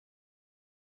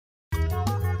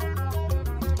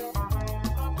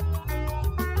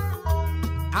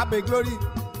Abe glory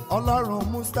Ọlọ́run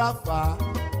Mustapha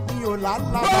ní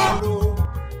Olálàbárò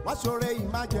wọ́n ṣoore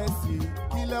emergency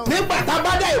kílẹ̀ o. Nígbà tá a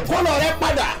bá dá ìkólọ rẹ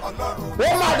padà ó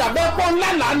máa dàbẹ́ pọ́ ńlá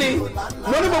lánì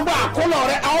mo ní gbogbo àkólọ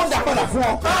rẹ a ó dà padà fún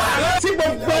ọ. Tí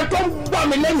gbogbo ẹ tó ń gbọ́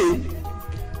mi lẹ́yìn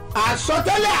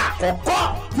àsọtẹ́lẹ̀ àkọ́kọ́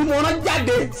tí mo rán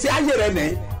jáde sí ayé rẹ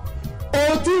nìyí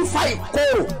o tún fa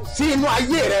ìkorò sí inú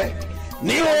ayé rẹ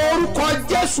ní orúkọ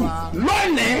Jésù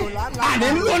lónìí àní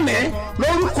lónìí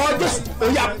lórúkọ Jésù ó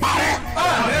yá parẹ́.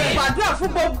 Gbàdúrà fún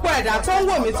gbogbo ẹ̀dá tó ń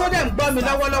wò mí tó dẹ̀ ń gbọ́ mi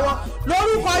lọ́wọ́lọ́wọ́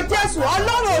lórúkọ Jésù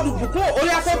Ọlọ́run olùbùkún orí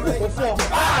afẹ́bùkún fún ọ.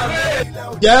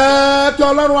 Jẹ́ kí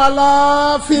Ọlọ́run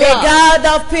aláfíà. May God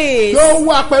of peace yóò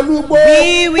wà pẹ̀lú gbogbo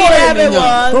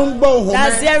ènìyàn tó ń gbọ́ ohùn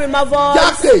that's mi. hearing my voice.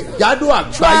 Jákèjádò Throughout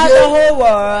àgbáyé the whole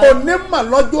world. onímọ̀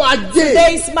lọ́jọ́ ajé.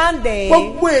 Today is Monday.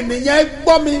 Gbogbo ènìyàn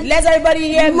gbọ́ mi. Let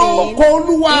everybody hear me. Lórúkọ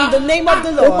Olúwa. In the name of the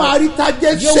Ó Lord. máa rí tajé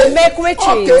ṣe. You will make riches.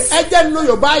 Okay, ẹ jẹ́ nínú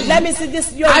Yorùbá yìí. Let me see this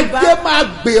Ajé Yoruba. máa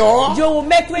gbè ọ́. You will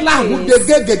make riches. Láhùndé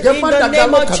gẹ́gẹ́ In má the dàgbà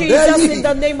name of lọ́kàn Jesus. bẹ́ẹ̀ In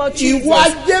the name of Jesus. Ìwọ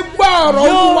ajé gbọ́ ọ̀rọ̀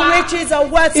Olúwa. You riches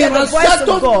and wealth and the Ìránṣẹ́ voice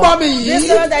tó of ń gbọ́ God. mi yìí. This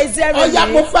Lord that is hearing Ọ̀yà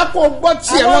mo me. fẹ́ kó o gbọ́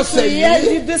tiẹ̀ I want lọ́sẹ̀ to hear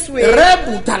yìí. you this way.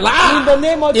 Rẹ́bù tàlá. In the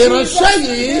name of Jesus. Ìránṣẹ́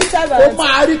yìí This servant. ó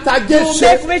máa rí tajé You ṣe.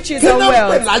 make riches Kí and ló ń pè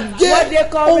wealth. lájé? What they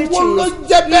call riches Owó ló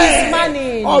jẹ́ is bẹ́ẹ̀.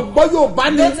 money. Ọ̀gbọ́n Yorùbá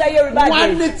ni Don't say Yorùbá wọ́n á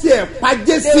again. ní tiẹ̀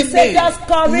pàjé sí will say mi. just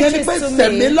call Ìyẹn ni riches pé to me.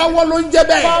 sẹ̀mí lọ́wọ́ ló ń jẹ́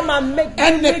bẹ́ẹ̀. Come and make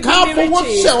Ẹnìkan give me fowó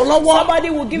riches. ṣẹ̀ ọ́ lọ́wọ́. Somebody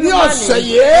will give Ní you money. ọ̀sẹ̀ In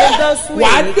yìí this way.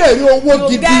 wàá dèrè owó You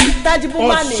gidi. get tangible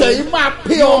money. Ọ̀sẹ̀ yìí máa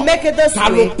pé You ọ. will make it this way.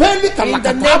 Kàlùpẹ́lì In the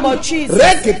kàlàkàtà name of Jesus.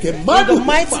 rẹ́kẹ̀kẹ̀ mọ́dù. In the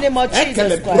mighty name of Jesus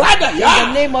Ẹ̀kẹ̀lẹ̀ Christ. bùrádà yá.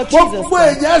 In the name of Jesus Gbogbo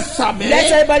Christ. èèyàn sàmì.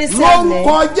 Let everybody say amen.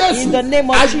 Lórúkọ Jésù. In the name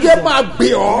of Ajé Jesus. máa gbé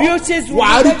ọ. Riches will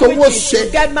Wàá rí make towó riches. ṣe.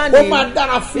 You get money. Ó máa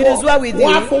dára fún It ọ. is well with you.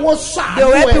 Wọ́n á fowó They ṣàánú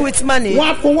will help you ẹ. with money. Wọ́n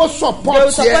á fowó They support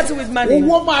will support you yẹ. with money.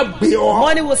 Owó máa gbé ọ.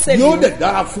 Money will save Yóò you. dẹ̀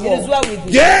dára fún It ọ. is well with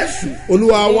you. Jésù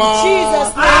Olúwa In wa.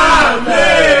 Jesus' name.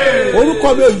 Amen.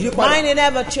 Orúkọ mi ò yí padà. Mine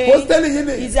never changed. Pósítẹ́lì yìí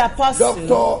ni. He's the apostle.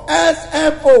 Dr.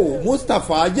 SMO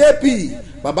Mustapha JP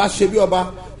Baba Sebioba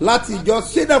láti ìjọ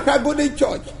Sinakra Golden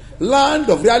Church Land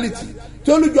of Reality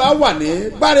tí olùjọ á wà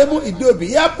ní Bárẹ́mú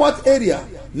Ìdíòbí Airport area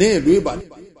ní ìlú Ìbàdàn.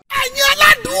 Ẹ̀yin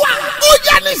aládùúwà ó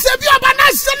yẹ ní Sebioba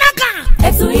náà ṣẹ́nàkà.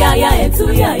 Ẹ̀túyàyà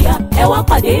ẹ wá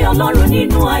pàdé Ọlọ́run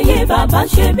nínú ayé bàbá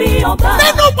Sebioba.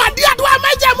 Nínú pàdé àdúrà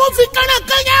májẹ̀mú fi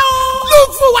kánrakan yẹn o. Look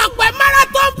for wàpẹ́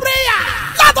marathon prayer.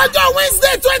 Látọjọ́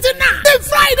Wednesday 29 to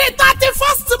Friday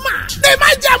 31st March. Ní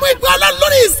májẹ̀mú ìpè Ọlọ́run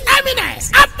lórí His Eminence.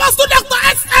 Apostle Dr.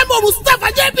 SMO Mustapha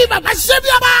JP Baba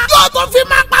Sebioba. Yóò tó fi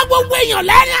máa pa gbogbo èèyàn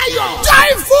lẹ́rìn ayọ̀.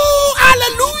 Joyful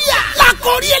hallelujah.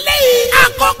 Lákòrí eléyìí.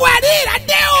 Àkókò ẹ̀rí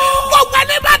ìrẹ́dẹ́ o. Gbogbo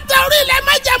ẹni bá tẹ orí ilẹ̀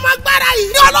májẹ̀mú agbára yìí.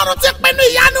 Ní Ọlọ́run ti pinnu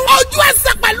ìyanu. Ojú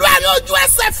ẹsẹ̀ pẹ̀lú ẹ̀rí ojú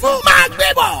ẹsẹ̀ fún. Máa gbé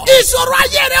bọ̀. Ìṣòro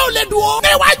ayé rẹ̀ ò lè dùn ó.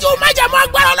 Níwájú májẹ̀mú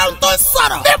agbára Ọlọ́run tó ń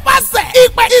sọ̀rọ̀. Nípasẹ̀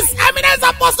ìpè His Eminence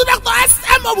Apostle Dr.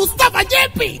 SMO Mustapha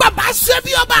JP Baba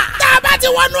Sebioba. Tá a bá ti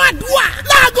wọnú àdúrà.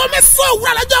 Láago mẹ́sàn-án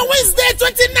òwúrọ̀ lọ́jọ́ Wednesday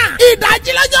 29.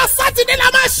 Ìdájí lọ́jọ́ Sátidé la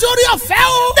máa ṣorí ọ̀fẹ́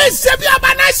o. Ní Sebioba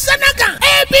náà ṣẹ́nàkà.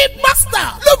 AB Pastor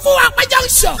ló fún wa pẹ́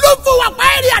junction. Ló fún wa pẹ́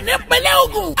èrè nípínlẹ̀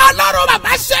Ògùn. Ọlọ́run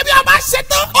Baba Sebioba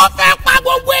ṣetán. Ó fẹ́ pa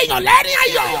gbogbo èèyàn lẹ́rìn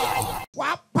ayọ̀. Wà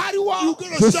á pariwo. You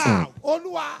gonna shout.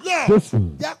 Olúwa. Yeah.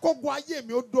 Jẹ́ kó gun ayé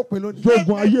mi ó dópin lónìí.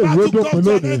 Jogun ayé mi ó dópin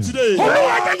lónìí. Today.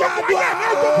 Olúwa jẹ́ kó gun ayé mi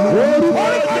ó dópin. Orúkọ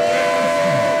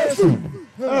Jésù.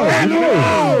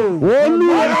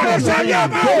 Olúwa ṣe ayé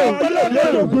mi ó dópin lónìí.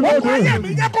 Olúwa ayé mi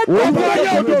ó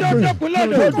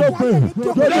dópin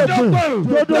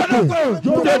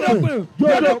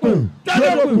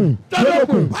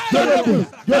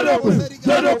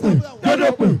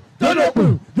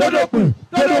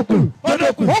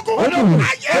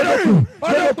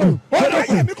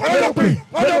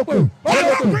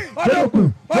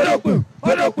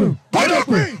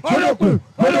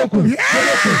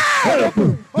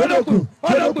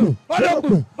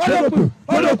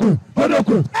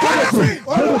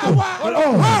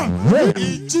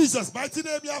In Jesus' mighty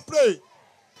name, we have prayed.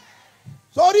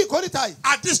 Sọ́rí ìkórìtà yìí.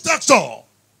 At this juncture,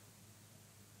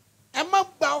 Ẹ má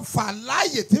gba fà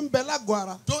láàyè tí ń bẹ lágọ̀ọ́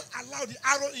ara. don't allow the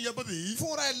arrow in your body.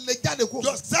 Fúnra ẹ lè jáde kó.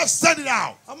 Yourself send it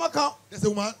out. Ọmọ kan, There's a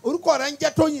woman. orúkọ rẹ̀ ń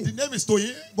jẹ́ Tóyìn. The name is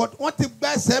Toyin. But wọ́n ti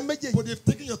gbá ẹsẹ̀ méjèèjì. But they've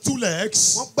taken your two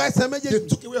legs. Wọ́n gbá ẹsẹ̀ They méjèèjì.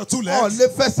 took away your two Ọ̀ legs. lè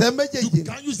fẹsẹ̀ You méjèèjì.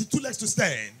 can't use the two legs to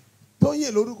stand.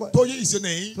 Tóyìn lórúkọ ẹ̀. Toyin is your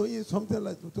name. Tóyìn something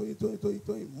like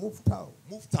Tóyìn move town.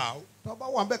 Move out.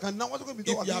 Tọ́ba wà bẹ́ẹ̀ kan náà wọ́n sọ pé ibi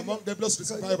tó wà If you are among the blessed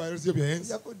crucified by raising of your hands.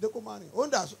 Ìyá kò dé kó máa rìn. Ó ń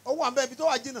dà ó wà bẹ́ẹ̀ ibi tó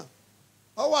wà jìnnà.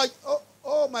 Ó wà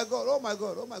oh my God oh my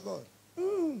God oh my God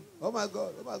oh my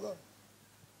God oh my God.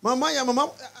 Màmá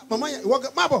yẹn ìwọ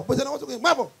gẹ́gẹ́ má bọ̀ bó ṣe náà wọ́n sọ pé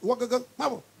má bọ̀ ìwọ gẹ́gẹ́ má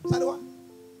bọ̀ sáré wá.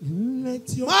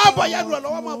 Má bọ̀ yá dùn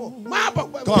lọ́wọ́ má bọ̀ má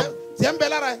bọ̀ tiẹ̀ ń bẹ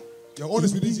lára ẹ̀. Your Holy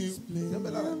Spirit is you.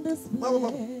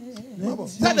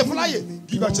 Send the flyer.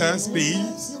 Give a chance,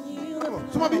 please.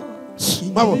 Somebody.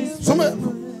 Mabo. Somebody.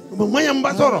 Maya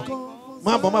mbasoro.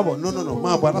 Mabo. No.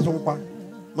 Mabo. That's what.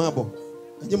 Mabo.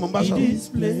 Eje mbasoro.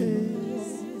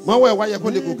 Mawe wa ye ko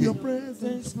le goke.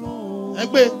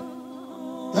 Egbe.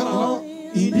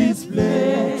 In this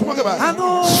place. Somebody ba.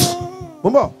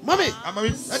 Mbo. Mommy. Mommy.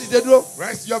 Daddy dey dúró.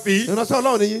 Rise to your feet. You know so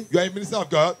Ọlọ́run ni yin. You are a minister of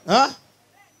God.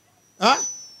 Huh?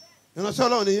 You know so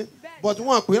Ọlọ́run ni yin. But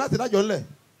wọ́n pè láti dájọ́ ńlẹ̀.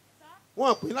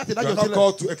 Wọ́n pè láti You dájọ́ are not sílẹ̀.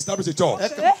 called to establish a church.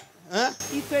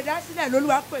 Ìpèdásílẹ̀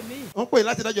lolúwa pè mí. Wọ́n pè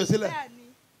láti dájọ́ sílẹ̀.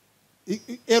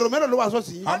 Èrò mélòó ló wà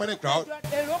ṣọ́ọ̀ṣì yín? How many crowd?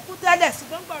 Èrò kú tẹ́lẹ̀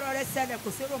ṣùgbọ́n gbọ̀rọ̀ rẹ̀ ṣẹlẹ̀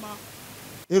kò sí roma.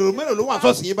 Èrò mélòó ló wà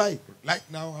ṣọ́ọ̀ṣì yín báyìí? Like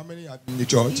now, how many are in the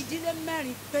church? Ìdílé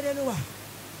mẹ́rin péré ló wà.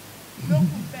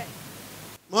 Lókun bẹ́ẹ̀.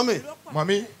 Mommy,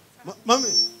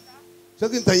 ṣé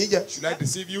kí n tàn yín jẹ? should I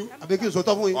deceive you Àbí kí n sọ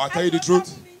tọ́ fún yín? or tell you the truth?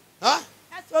 Ẹ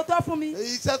sọ tọ́ fún mi.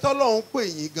 Iṣẹ́ tọ́lọ́run pè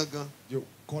yín gangan. The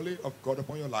calling of God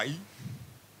upon your life,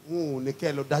 N ò ní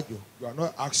kẹ́ ẹ lọ dájọ́. you are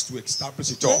not asked to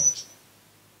establish a church.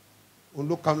 Òun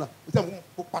ló kàn lá. Ó tẹ̀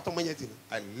mú pátọ́mọ yẹn tì ní.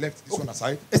 I left this one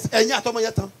aside. Ẹ̀yin àtọ́mọ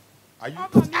yẹn tán. Are you?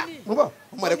 Ọmọ mi ni. Mo bọ̀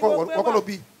ọmọ rẹ̀ kọ́kọ́ lọ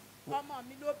bí. Ọmọ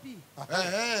mi ló bì.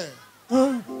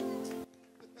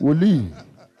 Wòlíì.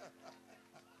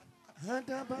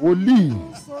 Wòlíì.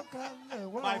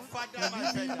 My father, my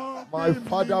father. My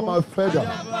father, my father.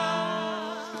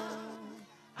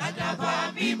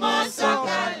 Àdàbà mímọ́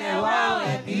sọ̀kalẹ̀ wá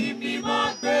ẹ̀mí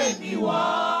mímọ́ gbé mi wọ̀.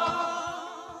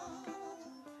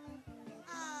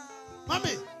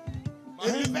 Mami,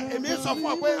 èmi sọ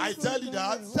fún ọ pé. I tell you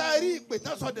that. Sẹ́ẹ̀rí ìpè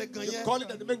tán sọ̀dẹ̀ gan The yẹn. calling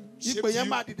that they make shape Ìpè yẹn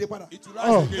you, máa dìde padà. it will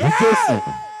Oh, rise again. Jésù.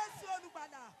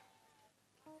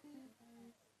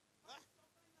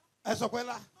 Ẹ sọ pé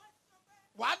la.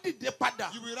 Wàá dìde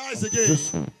padà. You will rise again.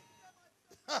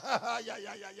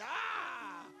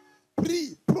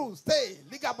 Pre, pro, stay,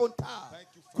 ligabonta. Thank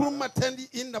you, Father. Kuma tendi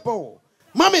in the bowl.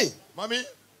 Mommy. Mommy,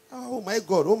 Oh my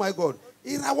God.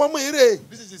 Ìràwọ̀ ọmọ eré.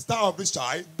 this is the star of this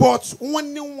child. But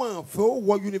wọ́n ní wọn fẹ́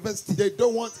wọ university. They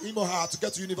don't want him or her to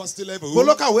get to university level.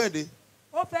 Bolókàwé èdè.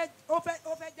 Ó fẹ́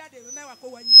jáde ìwé mẹ́wàá kó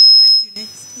wọ yunifásitì ní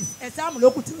ẹ̀sáàmù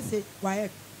lókùn tí ó ṣe wáyé.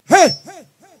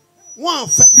 Wọ́n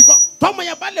fẹ́ because tọ́mọ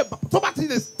yẹn bá lè tó bá ti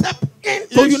lè step into If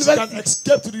she can university.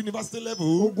 escape to the university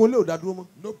level, Ogun lè ò dá dúró mọ́.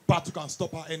 no battle can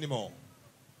stop her anymore.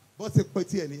 Bó ṣe pẹ́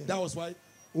tí ẹ̀ nìyẹn. That was why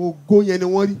Ogo yẹn ni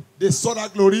wọ́n rí. they saw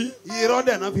that glory, Irọ́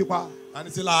dẹ̀ náà fi pa. and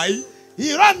it's a lie.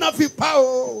 Irọ́ náà fi pa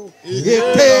o.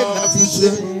 Èké náà fi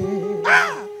ṣe.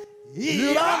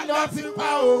 Irọ́ náà fi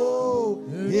pa o.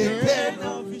 Èké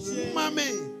náà fi ṣe. Mami,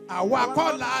 àwa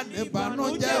kọ́ la ní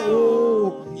ìbànújẹ́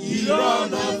o. Irọ́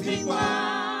náà fi pa.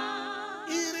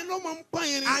 Irin ló máa ń pọ́n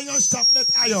irin. Iron sharpness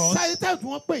iron. Sáyé táyà tí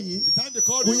wọ́n pè yín. The time they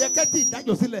called Kò you, yẹ kẹ́ tí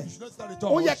ìdájọ́ sílẹ̀. you should not start a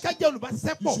Ó yẹ talk. kẹ́ jẹ́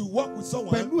olùbáṣiṣẹ́pọ̀ You should work with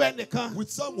someone. pẹ̀lú ẹnìkan. With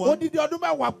someone. Odidi ọdún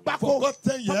mẹ́wàá gbáko. For God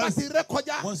 10 years. Bàbá ti ré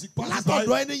kọjá. Once it passes Látọ̀dọ̀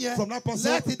by, ẹni yẹn. from that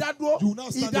person, Lẹ́ẹ̀tì dádúró. you now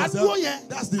stand Ìdádúró yourself. yẹn.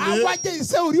 That's the way. Àwájẹ́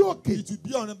iṣẹ́ orí òkè. It will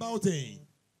be on a mountain.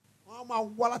 Wọ́n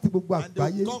máa wá láti gbogbo And they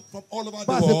àgbáyé. will come from all over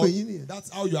Bá a the ṣe pè world. yín nìyẹn. That's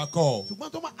how you are called.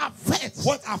 Ṣùgbọ́n tó máa affect.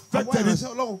 What Àwọn affected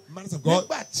ìránṣẹ́ it? Ọlọ́run. Man of God.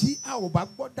 Nígbà tí a ò bá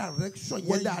gbọ́ direction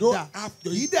When yẹn you don't dáadáa. have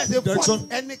your Kì í dẹ̀ ṣe direction,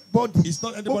 fault anybody. it's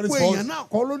not anybody's Gbogbo fault. èèyàn náà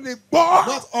kọ́ ló lè gbọ́.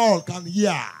 Not all can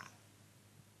hear.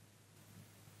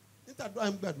 Nítàdúrà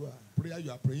ń gbàdúrà. Prayer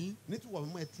you are praying, Nítorí wà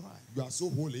mímọ́ ẹ̀ try. you are so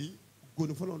holy.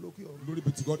 Gòní fọlọ́ lókè ọ̀run. Glory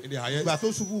be to God in the highest. Ìgbà tó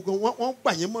ṣubú gan, wọ́n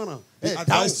gbà yín mọ̀ràn. They Ẹ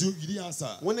advised dáhùn. you, you didn't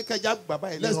answer. Wọ́n ní kẹjá bàbá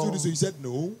ẹ̀ Let's do lẹ́rọ̀. this. So you said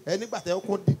no. Ẹ nígbà tẹ́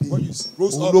ọkọ dìde. When you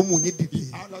rose Òun up, ló mú yín dìde.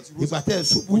 he allowed you rose Ìgbà up. tẹ́ ẹ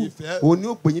ṣubú. When you fell, Òun ni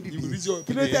ó gbé yín he dìde. will raise you up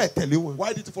Kí ló dé again. ẹ tẹ̀lé wọn?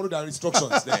 Why did you follow their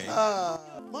instructions then?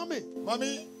 Mọ́mí,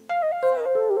 Mommy,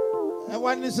 ẹ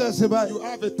wá níṣẹ́ ṣe báyìí. you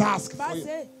have a task Bá for you.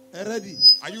 ṣe Ẹ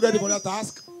rẹ́dì. Are you ready for that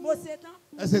task? mo ṣe tán.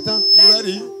 Ẹ ṣe tán. You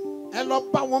ready? Ẹ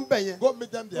lọ bá wọn bẹ̀ yẹn. Go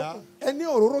meet them there. Ẹ ní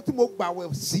òróró tí mo gbà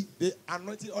wẹ̀ sí. They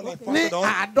anointed all I Ní fasted on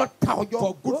àádọ́ta ọjọ́.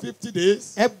 for good 50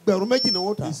 days. Ẹgbẹ̀rún méjì náà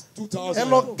wọ́n ta. It's Ẹ 2,000.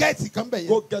 lọ gẹ́ẹ̀tì kan bẹ̀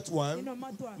Go yẹn. get one. Inú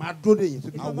mọ́tò àná. Màá dúró de yìí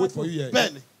síbi. I'll wait for you here.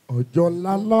 Bẹ́ẹ̀ni. Ọjọ́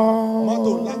ńlá lọ.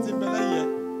 Mọ́tò láti bẹ̀rẹ̀ yẹn.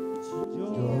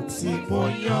 Tí mo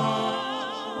yàn.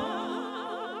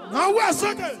 Now we're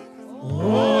singing.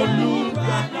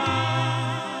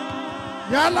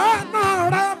 Yàrá náà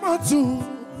rẹ̀ mọ̀ tù.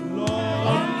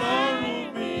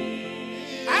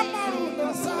 Amọ̀rún lọ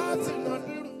sáàtì lọ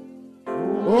nírú.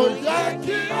 Ó yẹ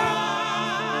kí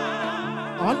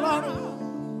Ọlọ́run.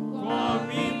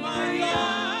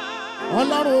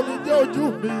 Ọlọ́run ò ní jẹ́ ojú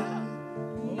mi.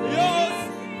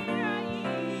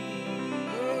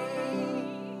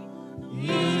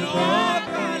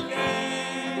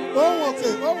 Ohun òkè,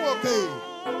 ohun òkè.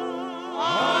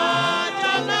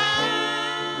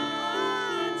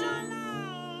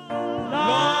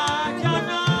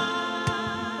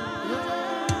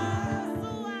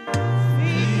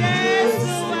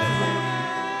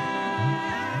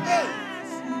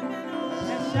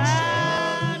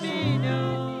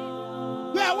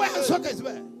 sókè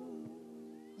síbẹ̀.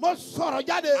 Mo sọ̀rọ̀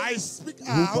jáde. I speak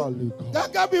out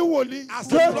Gẹ́gẹ́ bí wòlíì.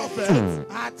 as a prophet.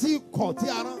 Àti ikọ̀ tí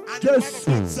a rán. And the man of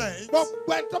God said, Gbogbo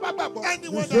ẹni tó bá gbàgbọ́.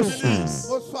 anyone that believes,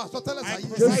 Mo sọ àsọtẹ́lẹ̀ I sáyé.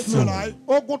 prophesy your life.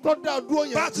 Ogun tó dá dúró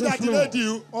yẹn. Battle that delayed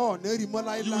you, Ọ̀ ní rí mọ́ you will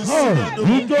láíláí. see that no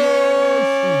more.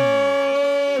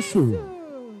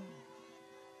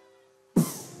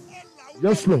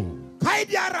 Yes, Lord.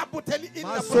 Kaidi arabuteli in the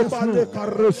Masobale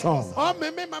karesa. Oh, me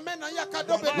mamena ya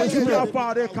kadobe. Yeshua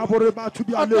pare kabore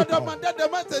matubi aleka. Ododo mandede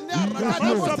manteni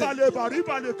arakade mote. Masobale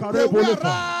baribale kare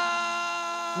boleka.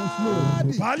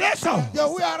 Balesa.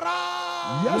 Yehuara.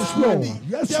 Yes, Lord.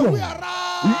 Yes, Lord.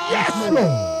 Yes,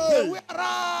 Lord.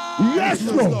 Yes,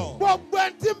 Lord. Gbogbo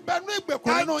ẹni tí ń bẹnu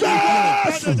ìgbèkùn nínú yín.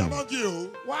 Bandage among you,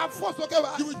 Wà á fò sókè wá.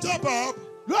 you will jump up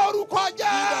Lórúkọ in the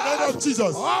name of Jésù.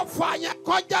 Jesus. Ọ̀fà yẹn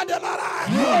kọjá de lára.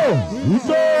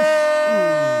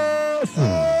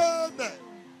 Amen.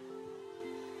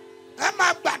 Ẹ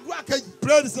máa gbàdúrà kejì.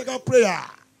 Pray the second prayer.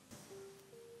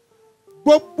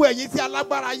 Gbogbo ẹ̀yin tí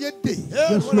alágbára ayé dè.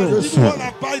 Everyone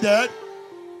abided.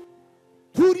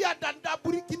 Túríà danda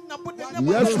burúkú nàbó dé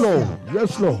nàbó. Yes, Lord.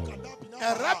 Yes, Lord.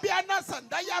 Ẹ̀rábíàná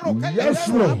sàndáyàrò kẹ́lẹ́. Yes,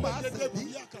 Lord.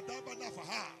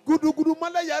 Gudugudu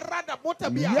mọ́lẹ̀ yẹn rádà mọ́tà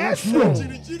bí i. Yes, Lord.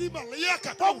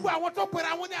 Gbogbo àwọn tó pèrè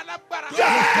àwọn ní alágbára.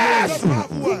 Yes. Tí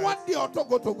wọ́n di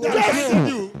ọ̀tọ̀gọ̀tọ̀gọ̀.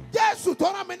 Jésù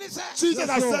tọ́ra mi níṣẹ́. Jesus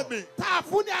has sent me. Tá a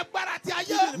fún ní agbára ti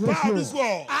ayé. The power of this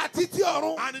world Àti ti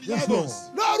ọ̀run. and in the heavens.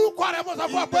 Lórúkọ rẹ̀ mo sọ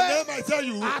In fún ọ the pé name I tell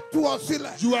you, a tú ọ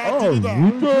sílẹ̀. you are Oh,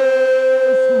 delivered.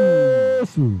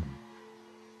 Yesu.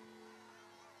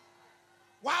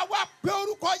 Wà á wá pé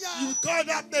orúkọ You yẹn. call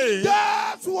that name.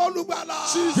 Jésù olùgbàlà.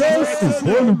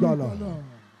 Jésù olùgbàlà.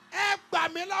 Ẹ gbà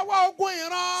mí lọ́wọ́ ogun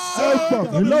ìran. Ẹ gbà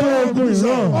mí lọ́wọ́ ogun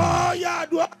ìran. Ó yá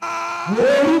àdúrà.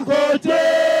 Orúkọ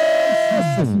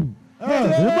Jésù.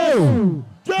 Ẹ̀mí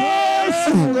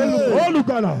Jésù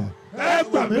olùgbàlà. Ẹ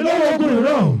gbà mí lọ́wọ́ ogun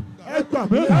ìran. Ẹ gbà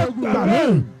mí, gbà mí,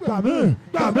 gbà mí,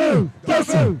 gbà mí,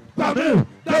 Jésù, gbà mí,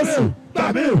 Jésù, gbà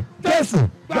mí, Jésù,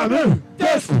 gbà mí,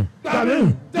 Jésù, gbà mí,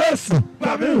 Jésù,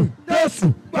 gbà mí, Jésù,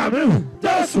 gbà mí,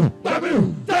 Jésù, gbà mí,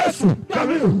 Jésù, gbà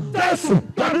mí, Jésù,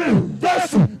 gbà mí,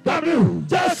 Jésù, gbà mí,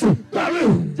 Jésù, gbà mí,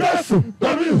 Jésù,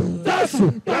 gbà mí, Jésù,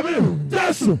 gbà mí,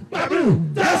 Jésù, gbà mí,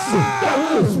 Jésù, gbà mí,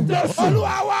 Jésù.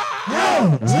 Olúwa wá.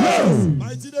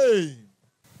 Mighty name.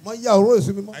 Mo ya òróró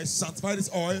èso mi mọ́. I sanctify this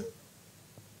oil.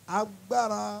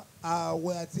 Agbára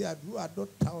àwẹ̀ àti àdúrà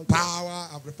dọ́ta ọjọ́. Power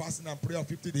of the fasting and prayer of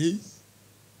 50 days.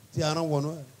 Tí a rán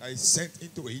wọnú ẹ̀. I sent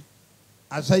into it.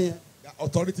 Àṣeyẹn The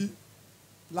authority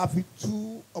la fi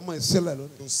tú ọmọ ìsílẹ̀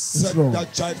lónìí. to set Lord.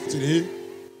 that child today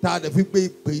Tá a dẹ̀ fi gbé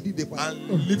ìpè ìdíde pa. and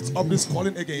lift up this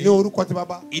calling Ní again. orúkọ ti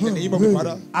bàbá. In the name of the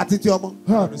Father Àti ti ọmọ.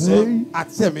 and the Son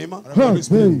Àti ẹ̀mí mọ́. and of the Holy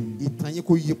Spirit. Ìtàn yín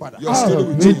kò yí padà. Your story will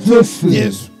Àmín change. Jésù.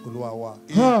 Jésù Olúwa wa.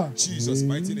 In Jesus'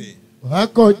 mighty name.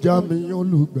 Akọjá mi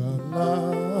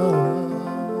olùgbàlà.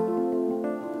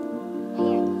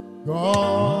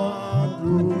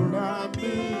 Gbàdúrà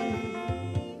mi.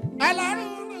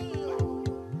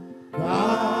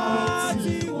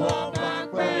 Láti wọ́n bá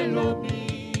pẹ̀lú mi.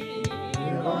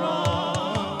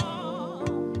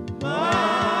 Má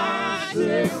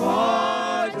ṣe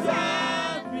kọjá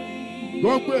mi.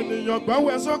 Gbogbo ènìyàn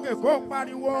gbọ́wọ́ sókè kó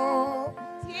pariwo.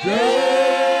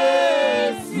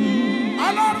 Jésù.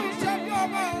 Ọlọ́run ṣe bí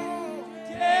ọmọ.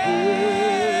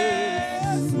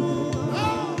 Jésù.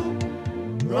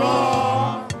 Rọ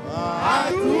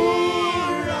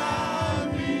àdúrà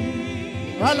mi.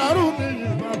 Ọlọ́run mi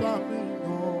yìí bàbá mi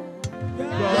lọ.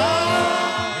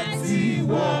 Láti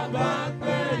wọ́n bá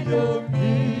pẹ̀lú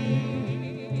mi.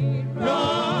 Rọ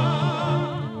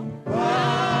bá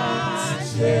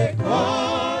ṣe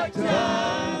kọjá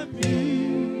mi.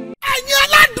 Ẹ̀yin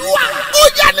aládùúwà, ó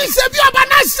yá ní Sebioba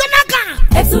national kan.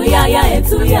 Ẹ̀túyàyà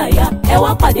ẹ̀túyàyà ẹ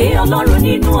wá pàdé Ọlọ́run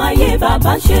nínú ayé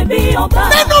bàbá ṣe bí ọba.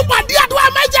 Nínú pàdé àdúrà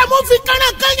májẹ̀mú fi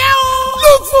kánnákan yẹn o.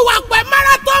 Lùfùwàpẹ̀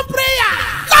marathon prayer.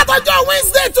 Látọjọ́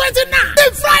Wednesday 29 the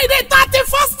Friday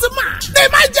 31st March. Ní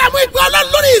májẹ̀mú ìpè Ọlọ́run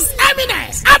lórí His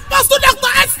Eminence. Apostle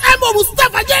Dr. S.M.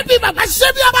 Mustapha J.P. Bàbá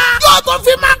Sebioba. Yóò tó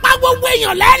fi máa pa gbogbo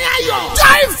èèyàn lẹ́rìn ayọ̀.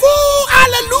 Joyful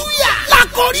hallelujah.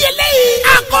 Lákòrí eléyìí.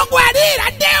 Àkókò ẹ̀rí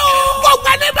ìrẹ́dẹ́ o. Gbogbo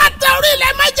ẹni bá tẹ orí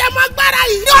ilẹ̀ májẹ̀mú agbára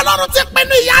yìí. Ní Ọlọ́run ti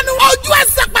pinnu ìyanu. Ojú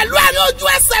ẹsẹ̀ pẹ̀lú ẹ̀rí ojú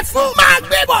ẹsẹ̀ fún. Máa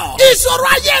gbé bọ̀. Ìṣòro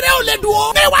ayé rẹ̀ ò lè dùn ó.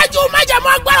 Níwájú májẹ̀mú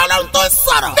agbára Ọlọ́run tó ń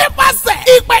sọ̀rọ̀. Nípasẹ̀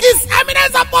ìpè His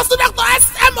Eminence Apostle Dr.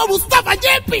 S.M. Mustapha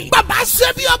J.P. Bàbá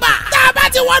Sebioba. Tá a bá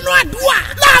ti wọnú àdúrà.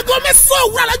 Láago mẹ́sàn-án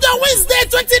òwúrọ̀ lọ́jọ́ Wednesday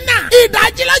 29.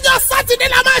 Ìdájí lọ́jọ́ Sátidé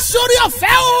la máa ṣorí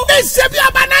ọ̀fẹ́ o. Ní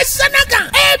Sebioba national kan.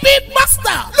 AB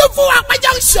Pastor Lùfùwàpẹ̀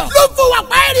junction.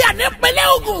 Lùfùwàpẹ̀ area nípínlẹ̀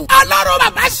Ògùn. Ọlọ́run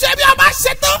bàbá Sebioba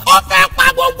ṣetán. Ó fẹ́ pa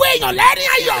gbogbo èèyàn lẹ́rìn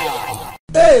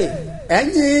ayọ̀.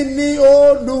 ẹ̀yin ni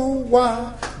Olúwa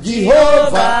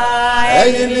Jehovah,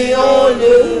 ẹ̀yin ni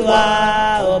Olúwa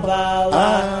ọba wa.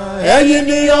 ẹ̀yin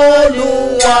ni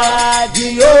Olúwa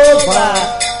Jehovah,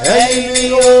 ẹ̀yin ni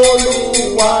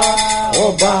Olúwa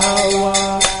ọba wa.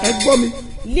 ẹ gbọ́ mi.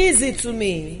 Listen to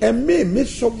me. ẹ̀mí mi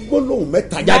sọ gbólóhùn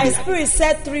mẹ́ta My jáde. spirit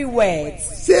said 3 words.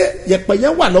 ṣé yẹ̀pẹ̀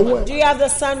yẹn wà lọ́wọ́ ẹ̀? Do you have the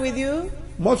sand with you?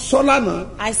 mo sọ lánàá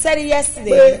I said it pé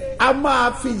yesterday. a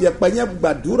máa fi yẹ̀pẹ̀ yẹn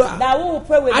gbàdúrà. That we will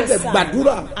pray with a the dẹ̀ sand.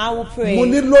 gbàdúrà. I will pray. mo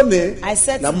ní lónìí I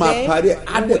said la máa today parí ẹ̀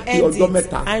á we dẹ̀ will kí end ọjọ́ it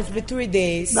mẹ́ta. and it will be 3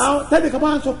 days. now tẹ́lẹ̀ kan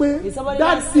máa sọ pé If somebody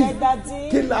now dádì said, "Daddy,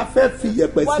 kí la fẹ́ fi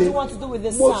yẹ̀pẹ̀ what do ṣe you want to do with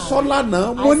the mo sand?" sọ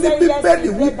lánàá I mo ní said bíbélì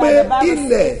yesterday wípé that the Bible ilẹ̀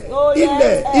says, "Oh, yes,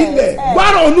 ilẹ̀ yes, ilẹ̀ yes."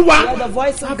 gbọ́rọ̀ olúwa Hear the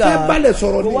voice of a fẹ́ God. balẹ̀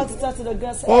sọ̀rọ̀ We ni want to talk to the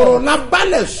God's ọ̀rọ̀ ear. la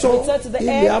balẹ̀ sọ We talk to the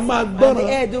ilẹ̀ earth a máa and the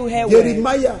air gbọ́ràn do hear well.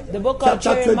 Jeremiah The book of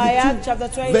chapter Jeremiah 22 chapter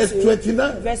 22 verse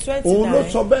 29 verse 29 òun ló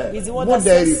sọ is bẹ́ẹ̀ the one mo that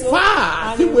dẹ̀ says rí so,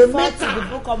 fáà and tí he wèé referred to mẹ́ta the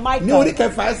book of Micah, ní orí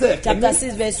kẹfà ẹsẹ̀ chapter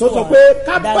 6 verse tó sọ 1 pé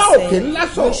ká that bá òkè said, ńlá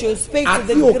we should sọ̀rọ̀ speak to àti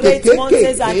the òkè great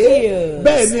mountains and kéékèèké hills.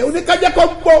 bẹ́ẹ̀ ni oníkájẹ́ kó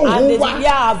gbọ́ And òun they wá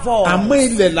hear our voice. àmọ́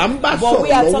ilẹ̀ là ń bá But we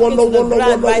sọ̀rọ̀ are talking to the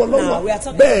ground right now. lọ́wọ́lọ́wọ́ We are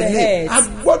talking to bẹ́ẹ̀ the ni heads. a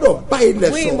gbọ́dọ̀ bá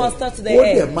ilẹ̀ We must talk to the sọ̀rọ̀ ó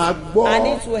head. dẹ̀ máa gbọ́ And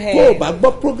it will head. tó o bá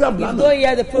gbọ́ program If you lánàá don't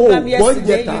hear the program o gbọ́ yesterday,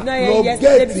 jẹta you not hear lọ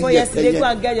yesterday gẹ́ẹ̀tì before yesterday, go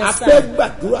and get yẹ̀kẹ́ your yẹn a sign. fẹ́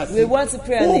gbàdúrà sí We want to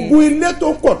pray on it. ogun ilé tó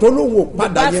kọ̀ tó lóun ò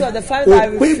padà battle yẹn of the family that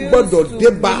òpin refuse gbọ́dọ̀ to dé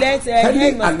bá relent, kẹ́lí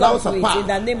hand must aláwọ̀ come to sàpá it in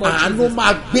the name of àánú Jesus.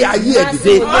 máa gbé ayé ẹ̀ Mercy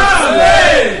dìde will lift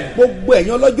you. gbogbo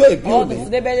ẹ̀yin ọlọ́jọ́ ìbí All òní the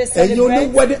today birthday ẹ̀yin celebrate.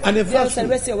 oní wedding They anniversary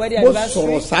celebrate your wedding mo anniversary.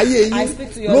 sọ̀rọ̀ sáyé I yín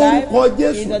speak to your lórúkọ life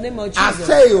Jésù in the name of Jesus.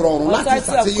 àṣẹ ìrọ̀rùn láti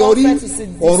Authority of ṣàṣeyọrí comfort to see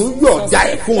this ọ̀run yóò dá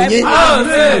ẹ̀ fún yín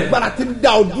agbára tí ń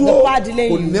dá ọ dúró The power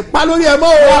delaying kò you. ní pa lórí ẹ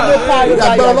mọ́ o No power ìdí over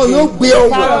agbára your Ọlọ́run yóò day. gbé ọ The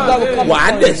power of God will come wà á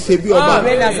upon dẹ̀ you. ṣe bí ọba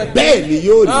Reign as a king. bẹ́ẹ̀ ni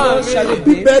yóò rí shall it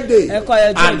happy be. birthday Ẹ kọ́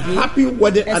ọjọ́ and ìbí. happy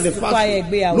wedding Ẹ sì kọ́ anniversary ayẹyẹ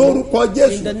ìgbéyàwó. lórúkọ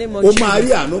Jésù In the name of o máa rí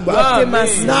Jesus. àánú gbà Amen.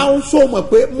 náà sọ mọ̀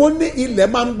pé mo ní ilẹ̀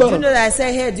máa ń Do you gbọ́ràn know that I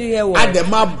said here, do you hear a what? dẹ̀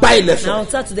máa bá ilẹ̀ I sọ̀rọ̀ will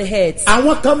talk to the heads.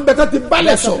 àwọn kan bẹ tó ti bálẹ̀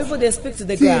There are some sọ people they speak to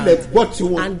the tí ilẹ̀ ground gbọ́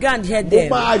tiwọn and ground hear mo them.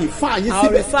 máa rí fún àyín I will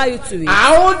síbẹ̀ refer you to it.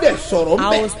 a ó dẹ̀ sọ̀rọ̀ I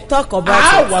mbẹ̀ will talk a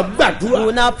about wà it. gbàdúrà We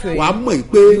will now pray. wà á mọ̀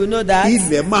pé You know that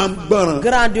ilẹ̀ máa ń gbọ́ràn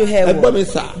ground do hear ẹgbọ́n what? mi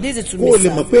sà This is to kó me, o lè sir.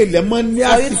 mọ̀ pé ilẹ̀ máa ń ní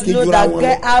For you àsìkò to know jura that wọn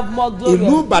God have more glory.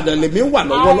 ìlú Ìbàdàn lèmi wà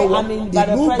lọ́wọ́lọ́wọ́ I am in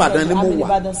Ibadan ìlú Ìbàdàn ni mo present. I'm in wà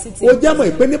Ibadan city. ó jẹ́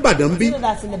mọ̀ pé ní Ìbàdàn bí You know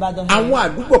that's in Ibadan here. àwọn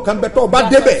àdúgbò kan bẹ tó o bá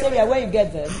That's débẹ̀ the area where you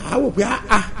get them. a wò pé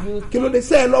kí ló dé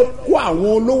sẹ́ẹ̀ lọ kó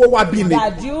àwọn olówó wa bí ni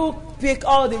That you pick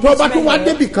all the tó o bá rich tún wá men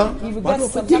here. débì kan If you wà á get lọ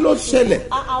pé some kí ló people- ṣẹlẹ̀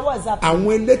what is happening?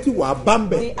 àwọn ilé tí wàá bá ń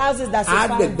bẹ̀ The houses that á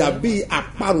surround dẹ̀ them. dàbí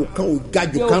àparò kan ò ga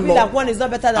jù You kan will feel lọ that one is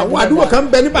not better than àwọn the àdúgbò other. kan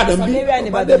ń bẹ níbàdàn There's bí some area in ọba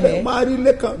Ibadan débẹ̀ here. máa rí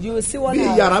ilé kan You will see one bí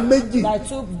house yàrá méjì that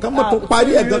took, kán mọ̀ tó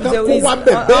parí ẹ̀ gan kan there kó is wá bẹ̀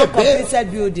bẹ́ẹ̀ bẹ́ẹ̀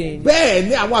uncompleted building. bẹ́ẹ̀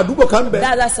ni àwọn àdúgbò kan ń bẹ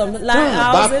That's some line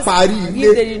tán bá houses. parí If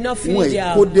they ilé did not wọn finish their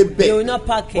kó house, débẹ̀ they will not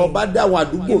park it. ọba dá àwọn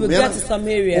àdúgbò You will mìíràn get to some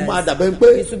areas. ó máa dàbẹ́ pé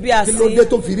It will be as kí ló dé if-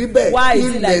 tó fi rí bẹ́ẹ̀ Why is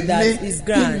it ilẹ̀ like that? ní It's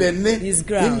grand. ilẹ̀ ní It's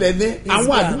grand. ilẹ̀ ní It's àwọn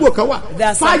grand. àdúgbò kan wà There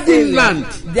are some fagin areas. land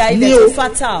They are ní ilẹ̀ o tó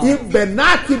fertile. ibẹ̀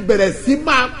náà ti bẹ̀rẹ̀ sí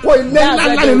máa kọ́ ilé That's ńlá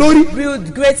why ńlá lé they lórí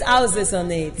build great houses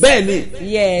on it. bẹ́ẹ̀ ni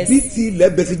Yes. bí ti ilẹ̀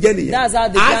bẹ̀ ti jẹ́ nìyẹn That's how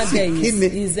the a ground sì there kí is. ni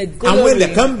Is a àwọn glory.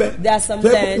 ilẹ̀ kan bẹ̀ There are some tó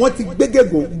yẹ kó land wọ́n ti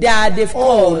gbégégùn they've ọ̀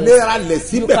called. lera lẹ̀ You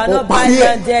síbẹ̀ kó cannot buy parí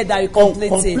land there ẹ̀ that you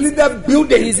complete it. uncompleted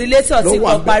building Ìsìlétò tí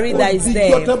kò parí that is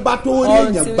there. òdìjọ́ tó bá tó rí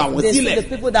èèyàn gbà wọ́n They see sílẹ̀ the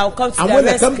people that will come to àwọn their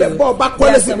ilẹ̀ kan bẹ̀ rescue. bọ́ ọba There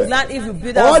kọ́lé are some síbẹ̀ land if you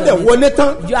build ọ̀ house dẹ̀ on it. wọlé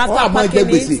tán You ọ̀ after àmọ́ jẹ packing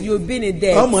gbèsè it, you'll be in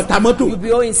debt. ọmọ tamọ́tò You'll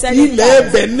be owing selling ilẹ̀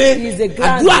cars. ẹbẹ̀ ní Is a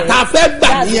grand àdúrà there. tá a fẹ́ gbà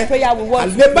That's the nìyẹn prayer we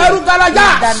want to àlebẹ́rú pray. garaja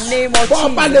In the name of bọ́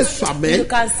ọba lè Jesus. sàmẹ́ You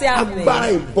can say amen. agbára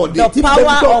ìbọ̀dé The tí bẹ́ẹ̀ tó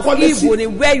power of kọ́lé sí evil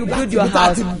in where you build your láti ibi tá a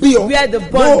house, ti bí ọ where the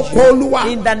yóò bond kọ́ olúwa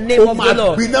in the name ó of máa the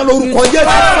Lord. gbiná lórúkọ You Jésù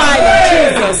catch fire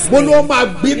in Jesus' mo name. ní ó máa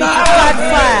gbiná You catch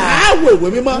fire. àwọ̀ ìwé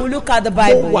mímọ́ We look at the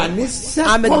Bible. mo wà ní I'm in the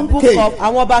second book king of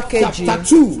àwọn ọba kejì.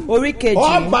 chapter 2 Orí kejì.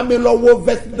 ọba mi lọ wo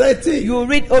verse 19 You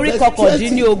read orí verse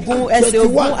kọkàndínlógún 20 ẹsẹ̀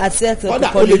ogún 21. àti ẹsẹ̀ Kódà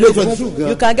ó lè lé 22 kọkàndínlógún. gan.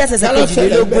 You can get ẹsẹ̀ Kálọ̀ ṣẹlẹ̀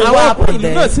kejìlélógún. bẹ́ẹ̀. Àwọn àwọn àpò ìlú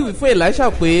náà sì wí fún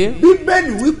Èlíṣà pé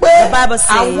bíbélì wípé The Bible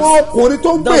says, àwọn ọkùnrin tó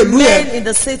ń gbé the ìlú men yẹn in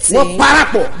the city, wọ́n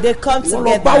parapọ̀ they come wọ́n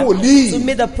lọ bá together wòlíì to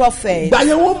meet the prophet. ìgbà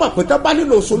yẹn wọ́n mọ̀ pé tó bá nílò They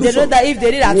know solution that if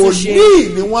they need àtúnṣe,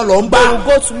 wòlíì ni wọ́n lọ ń bá they will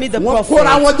go to meet the wọ́n prophet.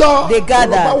 kóra wọn jọ They wọ́n lọ bá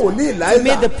gathered wòlíì to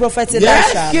meet the prophet Yes.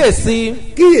 Elisha. kíyèsí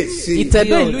kíyèsí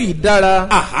ìtẹ̀dó ìlú yìí dára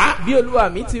Aha. bí olúwa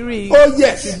mi ti rí i Oh,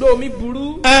 yes. ṣùgbọ́n omi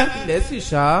burú ilẹ̀ sì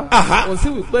ṣá Aha. òun sì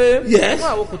wí pé Yes. mú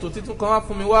àwọn kòtò tuntun kan wá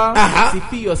fún mi wá Aha. sì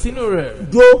fi iyọ̀ sínú rẹ̀.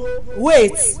 dúró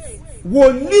Wait,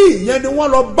 wòlíì yẹn ni wọ́n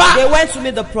lọ bá. They went to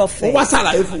meet the prophet. Wọ́n wá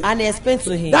ṣàlàyé fún. And he explained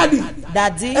to him. Daddy.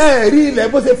 Rí ilẹ̀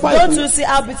bó ṣe fáìlì. Don't you see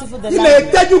how beautiful the ilẹ̀ land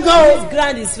is? ìtẹ́jú gan o. This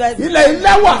ground is very. Ilẹ̀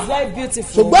ìlẹ́wà. It's very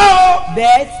beautiful. Ṣùgbọ́n o.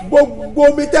 But gbogbo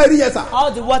omi tẹ́ rí yẹn sà.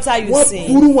 all the water you see. Wọ́n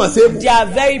burú wọn ṣe mu. They are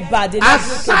very bad. They are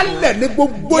aṣálẹ̀ ní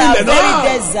gbogbo They ilẹ̀ are náà.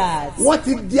 very desert. Wọ́n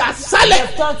ti di They aṣálẹ̀.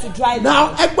 have turned to dry Now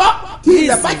land. ẹ gbọ́ tí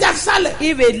ilẹ̀ bá jẹ́ aṣálẹ̀.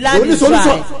 If a land is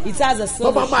dry, it has a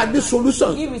solution. Tọ́ba máa ní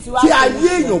solution. If it Tí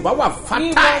ayé èèyàn bá wà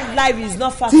Even fertile. life is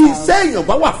not Tí fertile. iṣẹ́ èèyàn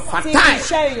bá wà Tí fertile.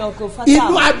 iṣẹ́ èèyàn kò fertile.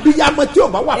 Inú abiyamọ tí ò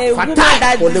bá wà A woman fertile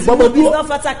that kò lè is gbọ́mọ dúró. not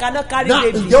fertile cannot carry Now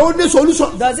baby. ǹjẹ́ ó ní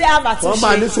solution? Does it have a Wọ́n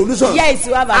máa ní solution. Yes,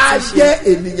 you have a Á tissue. jẹ́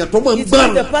ènìyàn tó máa ń It is the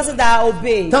gbọ́ràn. person that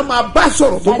obeys. Tá máa bá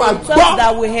sọ̀rọ̀ tó That máa the person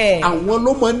that gbọ́. we hear. Àwọn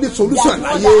ló máa ń ní That solution one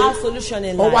láyé. that has solution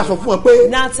in Wọ́n wá life. sọ fún wọn pé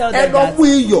Now tell ẹ them lọ that. mú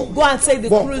iyọ̀. Go and take the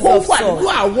Bọ̀ cruise kó of wà nínú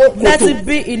salt. àwọn Let kòtò. it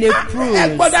be in a Ẹ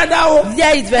gbọ́ cruise. dáadáa o.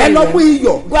 Yeah, it's Ẹ very lọ well. mú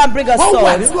iyọ̀. Go and bring a Kó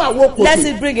wà nínú salt. àwọn kòtò. Let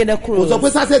it bring in a Kò cruise. sọ pé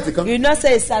sásẹ̀tì kan. You not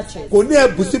say a sachet. Kò ní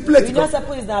ẹ̀bù sí plate You kan. not say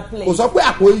put it in a plate. Kò sọ pé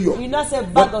àpò iyọ̀. You not say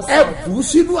bag of Ẹ salt. bù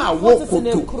sínú àwọn Put it in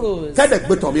a kòtò. cruise. Kẹ́dẹ̀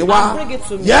gbé tọ̀ mí wá. And bring it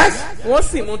to me. Yes. wọ́n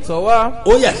sì mú tọ̀ wá.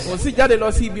 Oh yes. wọ́n sì jáde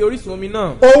lọ sí ibi orísun omi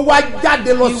náà. Ó wá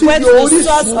jáde lọ He sí went ibi to the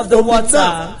source orísun of the omi water.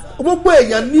 náà. Gbogbo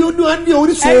èèyàn ní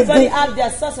orísun Everybody ogun. have their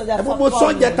source of their Mo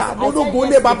sọ́njẹ ta mo lógun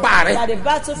lé bàbá rẹ̀. That the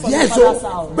battle from the Yes father's o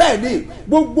house. bẹ́ẹ̀ ni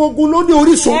gbogbo ogun ló ní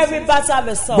orísun. Every battle have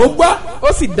a source. Mo gbọ́.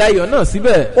 ó sì da iyọ̀ náà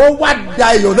síbẹ̀. Ó wá da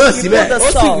iyọ̀ náà síbẹ̀. put the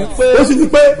ó sì wí pé Ó sì wí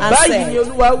pé And báyìí said, ni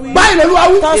olúwa wí. báyìí lọ́lúwa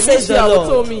wí. Thus èmi says ṣe the àwòtán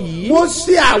Lord. omi yìí. Mo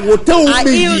ṣe àwòtán I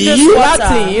omi heal this yìí water.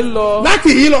 láti yín lọ. láti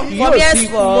yìí lọ. yóò From sì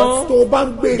kú mọ́. henceforth, Tó o bá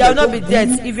ń gbé there will not ilẹ̀ be tó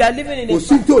death. If you are living in kò a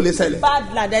sí tí ò lè ṣẹlẹ̀. bad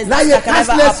land, there is Láyé nothing that can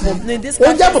ever cashless happen. In this ó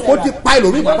jẹ́ cashless mọ̀ kó ti era, pa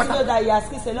ìlòmí you don't pàápàá. know that you are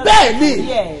still saying, Bẹ́ẹ̀ ni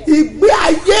yes. ìgbé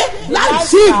ayé láì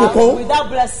sí Lifestyle ìbùkún without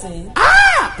blessing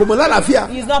kò mọ̀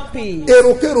lálàáfíà. is not peace.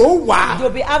 Èròkèrò ó wà. You'll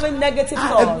be having negative Ẹ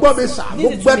thoughts. gbọ́ mi sà,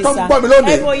 Listen gbogbo ẹ to tó me, ń sir. gbọ́ mi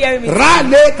lónìí. Everyone hearing me.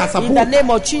 Rálé kàsàbù. In the name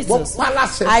of Mo Jesus,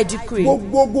 pálásẹ̀. I decree.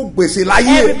 Gbogbo ogun gbèsè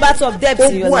láyé. Every battle of debt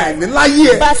in your Ogun life. ẹ̀mí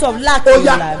láyé. Battle of lack Ó in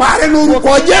your yá life. parẹ́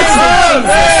lórúkọ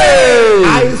Jésù.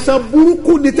 Àìsàn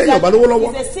burúkú ni téèyàn bá lówó lọ́wọ́.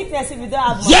 It's a sickness if you don't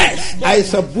have money. Yes,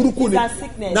 àìsàn burúkú ni. It's a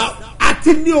sickness. Now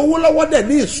àti ní owó lọ́wọ́ dẹ̀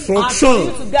ní And for instruction.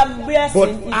 you to get blessing, But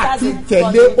it has àti a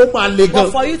tẹ̀lé ó máa le gan.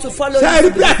 But for you to follow Ṣé ẹ rí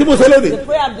bí àti mo ṣe the lónìí?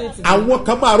 prayer I'm doing today. Àwọn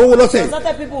kan máa rówó lọ́sẹ̀.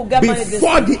 Certain people will get money this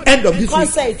Before week. the end of this Because week.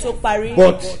 say it took Paris.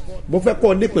 But mo fẹ́ kọ́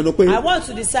ọ nípinnu pé I want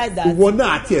to decide that ìwọ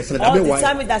náà àti ẹ̀sìn all ìdámẹ́wàá the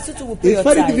time yẹn. that still will pay It's your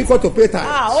very tithe. difficult to pay tithe.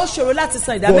 Ó ṣòro láti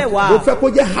san But mo ìdámẹ́wàá. fẹ́ kó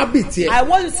jẹ́ habit yẹn. I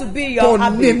want you to be your Kọ́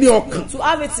habit. ní ọkàn. To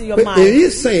have it in your Pé mind. èyí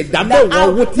san That ìdámẹ́wàá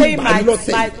I'll owó tí pay màá my ní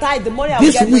lọ́sẹ̀ my yìí. tithe the money I will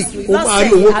This get week this week. o Not máa rí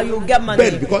saying how you owó. get money.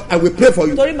 Bẹ́ẹ̀ni because I will pray for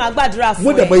you. Torí màá gbàdúrà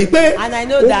Mo fún dẹ̀ mọ̀ yìí pé ẹ. And I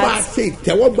know ó máa that ṣe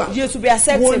ìtẹ́wọ́gbà. you to be Mo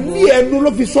acceptable. ní ẹnu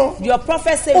ló fi sọ. Your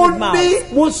prophet said Ó with mouth.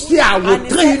 ní mo ṣe And he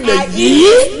àwòtán said, ilẹ̀ I yìí.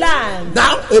 eat land.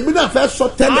 Now èmi náà fẹ́ sọ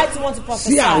tẹ́lẹ̀ I too want to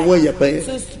prophesy sí àwọn ìyẹ̀pẹ̀ yẹn.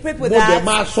 to people Mo dẹ̀ that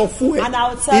máa sọ fún ẹ and I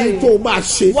will tell ní you tó máa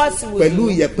ṣe what you will pẹ̀lú do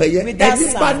ìyẹ̀pẹ̀ yẹn. with that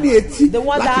Ẹni bá sound. ní etí The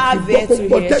one that láti fi have gbọ́ ear kó to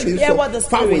gbọ́ hear tẹ́lẹ̀ should hear sọ what the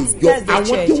fáwọn Spirit ìjọ. tells the Àwọn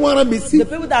church. tí wọ́n rán mi sí The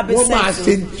people that have been wọ́n máa sent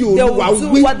ṣe to, tí they Olúwa will do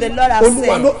wí. what the Lord has Olúwa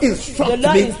said. ló The instruct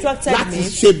Lord mi instructed láti me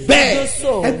ṣe bẹ́ẹ̀. to do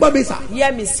so. Ẹ gbọ́ mi sà.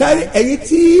 Hear me, sir. Sẹ́rí ẹ̀yin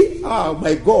tí oh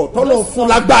my God tọ́lọ̀ fún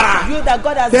lágbára. You that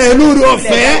God has Tẹ given lórí the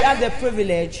privilege, ọ̀fẹ́. you have the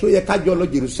privilege. Tó yẹ ká jọ lọ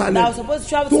Jerusalem. That I was supposed to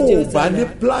travel Tó to o bá Jerusalem.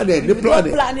 ní plan ẹ̀ ní You plan don't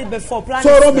ẹ̀. plan it before. Plan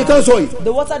Sọ̀rọ̀ it mi now. tán sọ yìí.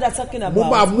 The water they're talking Mo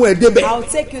about. máa mú ẹ débẹ̀. I'll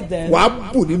take you there. Wàá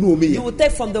bù nínú omi You yẹn. will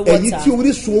take from the water. Ẹ̀yin tí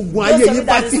orísun ogun ayé Those of yín you bá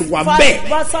that ti is wà fast- bẹ́ẹ̀.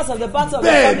 fast source of the battle of the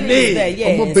Bẹ́ẹ̀ family ni is there,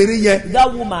 yes. ọmọbìnrin yẹn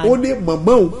That woman. ó ní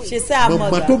màmá òun She said her màmá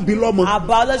mother. tó bí lọ́mọ Her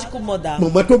biological mother.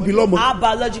 màmá tó bí lọ́mọ Her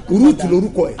biological Ruth mother.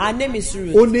 lórúkọ ẹ̀. Her name is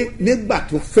Ruth. Ó ní nígbà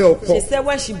tó fẹ́ ọkọ She said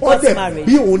when she ó got dẹ̀ married,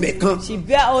 bí òun nìkan she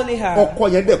bear only her. ọkọ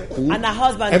yẹn dẹ̀ kú. And her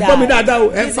husband Ẹ died. gbọ́ mi dáadáa o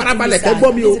ẹ Listen to farabalẹ̀ me, kẹ́ sir.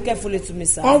 gbọ́ mi o. Listen carefully to me,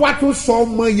 sir. Wọ́n wá tún sọ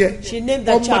ọmọ yẹn She named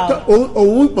the ọmọ child. tó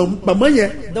òun màmá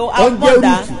yẹn Though ó our ń jẹ́ mother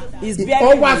Ruth is ó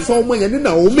bearing wá Ruth. sọ ọmọ yẹn ní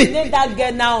Naomi She named that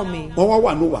girl Naomi. wọ́n wá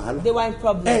wà ní wàhálà. They were in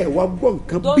problem. Ẹ wá gbọ́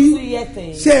nǹkan Don't bí you hear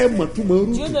things? ṣé ẹ mọ̀ túmọ̀ Do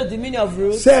you Ruth know the meaning of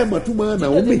Ruth? ṣé ẹ mọ̀ túmọ̀ Do you know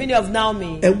the Naomi meaning of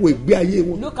Naomi? ẹ wo ìgbé ayé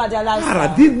wọn. Look at their lifestyle.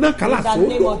 Àràdí náà kálá In the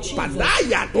name sódò of Jesus.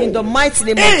 pàdáyà tó. In the mighty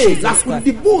name of Hey, Jesus Christ.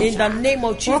 làkùndìbò In the name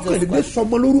of Jesus ọkàn ìdílé Christ.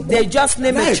 sọmọ lórúkọ. They just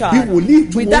name a Láì bí child wòlíì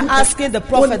túmọ̀ without orúkọ. asking the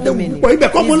prophet the meaning. Wọ́n ibẹ̀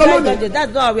kọ́ mọ́ It's very lọ́lọ́dẹ. good.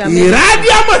 That's not how we are made.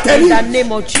 Ìrádìí àmọ̀tẹ́lì. In the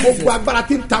name of Jesus. Gbogbo agbára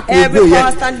tí ń takò Every ògo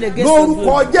power yẹn. standing against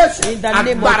Lórúkọ the Jésù. In the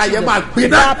name of Agbára yẹn Jesus. máa gbiná.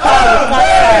 That power will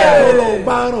catch fire. Ọlọ́run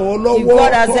bá ràn ọ́ If lọ́wọ́.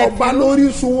 God has Tó helped ọba you,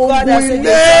 lórí sun God ogun has saved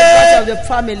you ilé. from the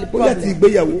family Bóyá ti problem.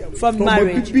 ìgbéyàwó. From tọmọ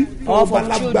marriage bíbí, or ọba from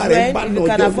lágbára children, ẹ̀ bá if nà you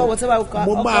can ọjọ́ afford mọ́. whatever you can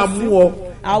Mo máa offer mú you. ọ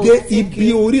I will dé take ibi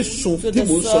you orísun to tí the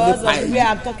mò ń sọ source nípa of where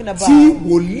I'm yìí talking about. tí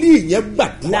wòlíì yẹn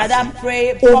gbàdúrà That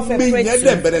sí prophet omi prayed yẹn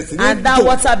dẹ̀ to, bẹ̀rẹ̀ sí ní and that jò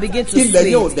water began to ilẹ̀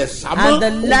yẹn ò sweet, dẹ̀ sámọ́ and the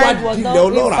ó wá land was dilẹ̀ not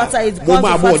ọlọ́ra infertile. It mo caused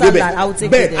máa the mú ọ fertile débẹ̀ land. I will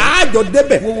take bẹ́ẹ̀ you there. àjọ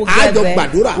débẹ̀ We will get àjọ there.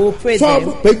 gbàdúrà We will pray sọ there.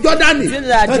 pé Jọ́dánì Do you know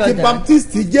that wọ́n ti Jordan? baptist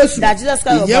Jésù That Jesus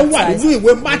Christ was ìyẹn wà baptized. nínú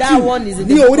ìwé That one is Matthew in ní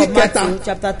the book orí of kẹta Matthew,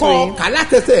 chapter kọ́ 3.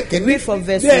 kàlátẹsẹ̀ kìíní Read from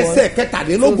verse ní ẹsẹ̀ 1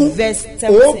 kẹtàdínlógún to verse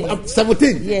ó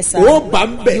 17 Yes, sir. ó bá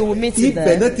ń bẹ̀ You will meet it ibẹ̀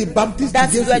there. náà ti baptist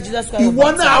That is where Jésù Jesus Christ was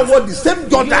ìwọ náà baptized. wọ the same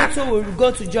Jordan You too will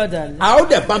go to Jordan. a ó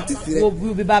dẹ̀ baptist rẹ Will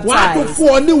be wọ́n á tún baptized. fún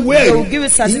ọ ní ìwé They will give you ẹ̀rí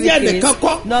ìyẹn certificates. nìkan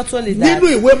kọ́ Not only that,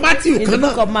 nínú ìwé Matthew in the kan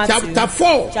book of náà Matthew, chapter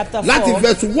 4 láti 4,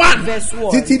 verse 1 verse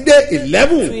 1 títí dé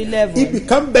 11 to 11. ibì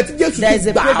kan bẹ tí Jésù There ti is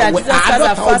a gba prayer that àwẹ̀ Jesus Christ àádọ́ta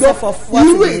has fasted for ọjọ́ 40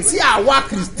 irú days. èyí tí àwa That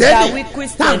Kristẹni we tá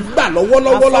Christian ń gbà are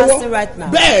lọ́wọ́lọ́wọ́ fasting right now.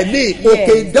 bẹ́ẹ̀ ni Yes.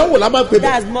 òkè ìdánwò la máa ń pè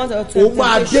That's bẹ́ẹ̀ month of o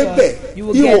máa temptation. débẹ̀ You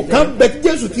will ihò get kan there. bẹ tí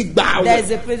Jésù ti gba There àwẹ̀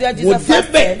is a place where mo Jesus débẹ̀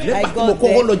fasted. nígbà I tí mo got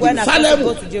kọ́kọ́ there lọ when I Jerusalem first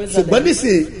go to Jerusalem. ṣùgbọ́n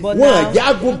nísìnyí But wọn now, àjẹ́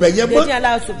àgùn bẹ̀yẹn they mọ́ didn't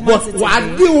allow us to but plant it wà á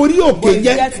again. dé orí òkè But you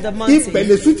yẹn get to the mountain.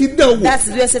 ìpẹ̀lẹ́sù ti dán wò That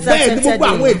is where Satan bẹ́ẹ̀ ni tempted gbogbo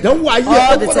àwọn him. ìdánwò ayé All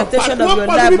ẹ̀ the gbọ́dọ̀ temptation pa- of wọ́n your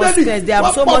pọ̀ life nínú must Bíbélì. cleanse. They have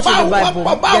Wọ́n so pọ̀ much in the báwo, Bible. wọ́n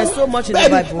pọ̀ báwo. There's so much in the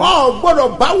Bẹ́ẹ̀ni, Bible. ọ̀ gbọ́dọ̀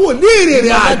báwo ní ìrìnrìn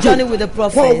Never àjò journey with the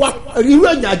prophet. kọ́ wa irú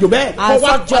ẹ̀yìn àjò bẹ́ẹ̀ kọ́ And wa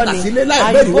such padà journey, sílé láì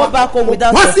and bẹ́ẹ̀ you ni go wá back home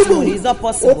without testimony. It's not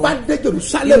possible. ó bá dé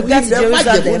Jerusalem You get to ilẹ̀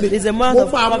Jerusalem, májẹ̀mú it's a ni month mo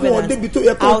of máa mú ọ covenant. débi tó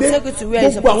yẹ kó I'll dé take you to where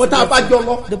you're gbogbo àwọn supposed tá a to bá go jọ to.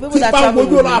 lọ The people tí that bá travel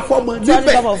wojú with ọ̀la me, afọ́mọ turning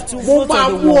níbẹ̀ up of two mo fruits of máa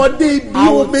the mú ọ womb. dé ibi I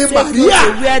will omi take you Màríà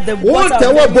to where the ó water of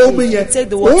tẹ́wọ́ the bọ womb. omi yẹn Take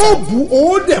the ó water. bù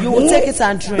ó dẹ̀ You mú will take it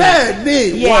and drink. bẹ́ẹ̀ ni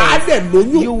Yes. wàá dẹ̀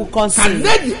lóyún You will conceive.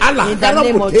 kànẹ́ẹ̀dì àlà In the ẹ̀rọ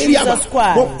name kò of tẹ́lẹ̀ àmà Jesus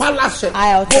Christ, mo pálásẹ̀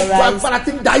I authorize gbogbo agbára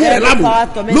tí ń dayé rẹ̀ every lámù power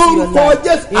tormenting your lórúkọ life.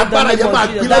 Jésù In the agbára name yẹn of máa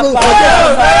Jesus, gbiná that lórúkọ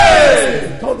power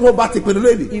Jésù tọ́jú bá ti pinnu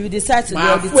lónìí If you decide to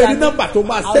máa go, fún ẹ ní determine. nọ́mbà tó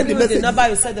máa I'll send give you the number,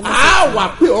 you send the message. á wà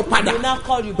pé ọ padà He will now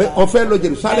call you pé back. ọ̀fẹ́ lọ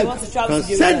Jerusalem I want to travel kan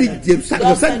to send Jerusalem. Jerusalem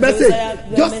Just send send message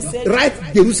Jerusalem just message. write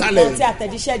Jerusalem Kò tí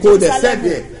àtẹ̀jíṣẹ́ kò dẹ̀ Jerusalem send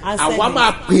ẹ̀ and send àwa it.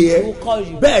 máa pè ẹ́ We will call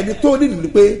you. bẹ́ẹ̀ ni tó nílùú ni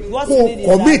pé What kó you need is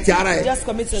commit that. ara ẹ̀ Just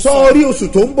commit yourself. sọ́ọ́rí oṣù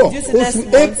tó ń bọ̀ This is next oṣù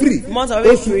month, April month of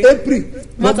oṣù April. April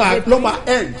Month of April. ló máa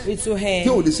end It will end. tí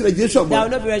o lè sí registration There mọ́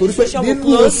will not be torí pé registration, will nínú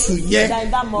close. oṣù yẹn That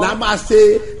in that month. la máa ṣe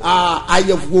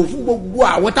àyẹ̀wò fún gbogbo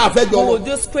àwọn tá a fẹ́ jọ We lọ will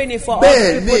do screening for all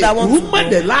bẹ́ẹ̀ the ni people that want to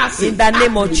rúmọ̀dẹ̀ go. láàsì In the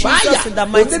name of Jesus, in the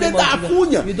mighty name of òdédé fún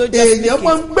Jesus. yàn You don't just make èèyàn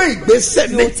máa ń it. gbé ìgbésẹ̀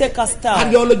You ní will take a step.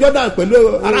 àdé ọlọ́jọ́dá pẹ̀lú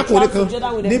arákùnrin travel kan to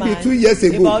Jordan with a níbi man. 2 years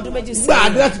ago About ọdún méjì gbà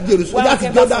sẹ́yìn. láti Jerusalem When I láti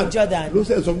came back Jordan from Jordan. ló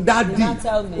sẹ̀ sọ dáàdì He now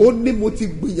tell me. ó ní mo ti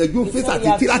gbìyànjú físà said he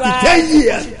títí have láti tried 10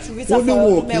 years to visa ó ní for wọn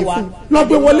ò ọdún kí mẹ́wàá. fún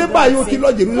lọ́gbẹ́ And wọlé they báyìí ó don't ti lọ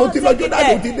Jerusalem ó ti lọ take it Jordan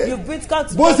ó ti there. dé You bring come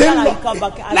to bó ṣe ń Jordan lọ and come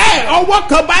back. lẹ́ẹ̀ ọwọ́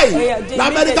kan báyìí Yeah, they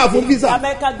lamẹ́ríkà immediately- fún visa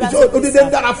America grants ìṣó you odidi visa. ń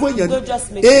dára fún èèyàn Don't just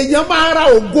ni make it. èèyàn máa ra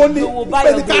ògo ni You will buy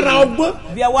pẹ̀lú your ká ra glory. ọgbọ́n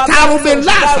Bí ẹ wá bá karùnmí sọ,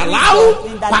 láàsàláwù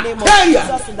in the name of pàtẹ́yà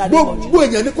Jesus, in the name of gbogbo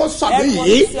Jesus. èèyàn ní kò sàmì Everyone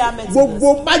yìí say amen to gbogbo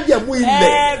májẹ̀mú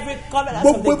ilẹ̀ Every covenant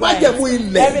of gbogbo the ground. májẹ̀mú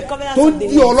ilẹ̀ Every covenant tó of the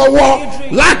di ọ lọ́wọ́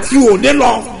hill. láti òní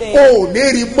lọ o ò ní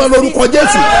rí mọ́ lórúkọ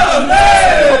Jésù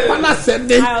ọ̀pánàṣẹ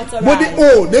ni mo ní o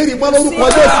ò ní rí mọ́ lórúkọ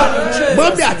Jésù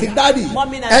mọ́mí àti dáàdì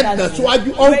ẹ̀nà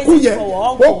síwájú ọ̀nkú yẹn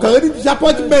ó kàn rí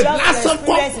disappointment lásán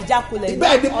kọ́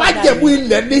bẹ́ẹ̀ ni májẹ̀mú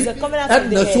ilẹ̀ ní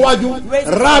ẹ̀nà síwájú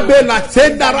rábẹ́là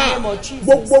sẹ́ńdàrà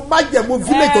gbogbo májẹ̀mú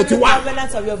village tó ti wá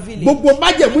Covenant of your village. gbogbo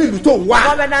májẹ̀mú ìlú tó wá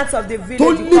Covenant of the village tó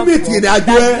you come límìtì from. ìrìn àjò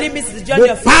That ẹ limits the mo journey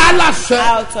of pa á láṣẹ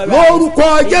lórúkọ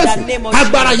Jésù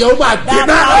agbára yẹn ó máa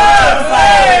gbiná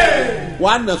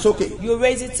wàá nà sókè You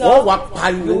raise it wọ́n up. wá You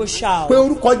pariwo will shout. pé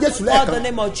orúkọ Jésù Call the lẹ́ẹ̀kan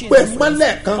name of Jesus. pé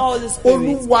mọ́lẹ̀ kan Call the Spirit.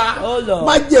 Olúwa Oh Lord.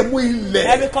 májẹ̀mú ilẹ̀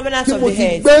Every covenant tí of mo the ti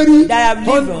head gbé rí that I have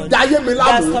tó lived ń on, dayé mi that's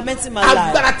láàmú tormenting my life.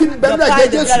 agbára tí ń bẹ The nínú power ẹ̀jẹ̀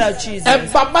in the Jésù blood of Jesus. ẹ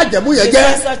bà májẹ̀mú yẹn It's jẹ́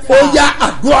just ó power. yá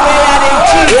àdúrà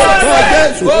orúkọ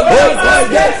Jésù orúkọ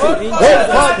Jésù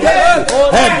orúkọ Jésù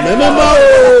ẹ̀mí mímọ́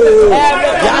o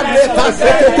yálé ká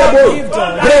sékétébo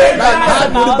bẹ́ẹ̀ ká ká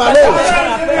dùrùbalẹ̀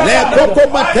lẹ́ẹ̀kọ́kọ́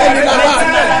matẹ́ni lára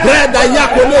bẹ́ẹ̀dà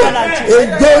yakole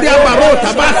èjòrí àmàrò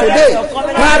tabasode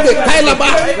káàdì káìlàbà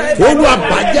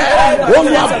olùwàbàjẹ́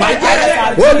olùwàbàjẹ́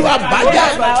olùwàbàjẹ́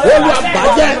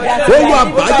olùwàbàjẹ́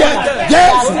olùwàbàjẹ́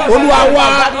Jésù olùwàwà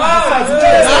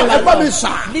ẹgbẹ́ mi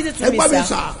sà ẹgbẹ́ mi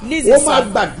sà ó máa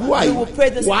gbàdúrà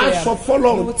yìí wà á sọ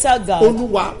fọlọ́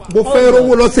Olúwa mo fẹ́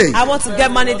rówó lọ́sẹ̀ yìí. I want to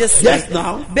get money this week. Yes,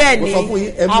 now. Bẹ́ẹ̀ni, Mo sọ fún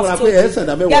yín, ẹ múra I've pé ẹ told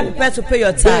sẹ̀dá you, mẹ́wàá get o. prepared to pay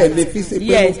your bẹ́ẹ̀ tithe. ni fi ṣe pé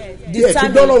Yes, díẹ̀ tí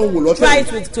dọ́lọ́run wò lọ́sẹ̀ try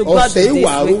it with to God ọ̀sẹ̀ yìí this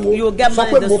wà á week. rówó You will get sọ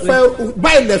money pé this mo week. fẹ́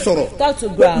báyìí lẹ sọ̀rọ̀ Talk to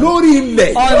ground. lórí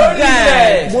ilẹ̀ On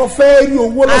ground. mo fẹ́ rí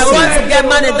owó I lọ́sẹ̀ want to get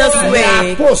money this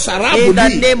week. kó sàràbù In the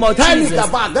ní name of táìlì Jesus.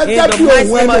 dàbà In gẹ́gẹ́ the bí mighty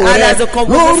òun name ẹnu of- and rẹ as a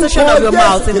manifestation of your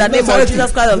mouth in the name of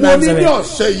Jesus Christ of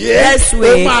Nazareth. Yes,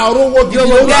 way. You will get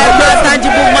more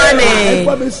tangible money.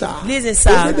 Listen,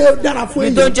 sir.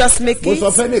 You don't just make it.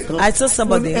 I told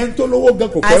somebody. I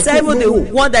said even the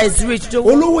one that is rich,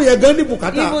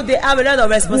 even they have a lot of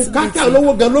responsibility.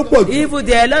 Even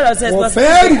there are a lot of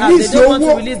responsibility. They don't want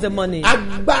to release the money.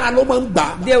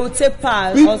 They will take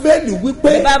part.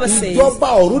 The Bible says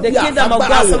the kingdom of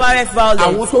God suffereth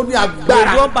violence. The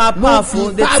one powerful,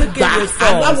 they took it with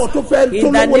force.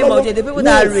 In the name of Jesus, the people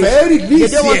that are rich, they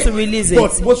don't want to release it.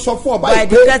 But I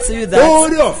declare to you that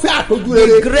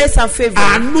the grace and favor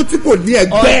of the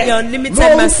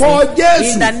unlimited mercy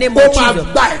in the name of Jesus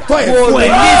will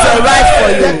release the right for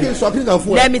you.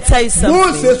 Let me tell you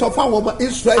something.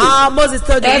 Moses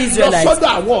told the Israelites,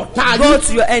 go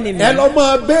to your enemy,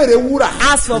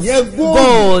 ask for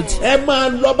gold,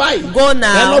 go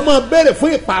now,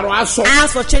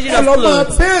 ask for changing of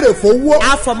clothes,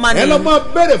 ask for money,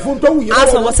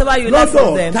 ask for whatever you like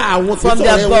from them, from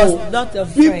their boss, not their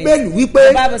friends.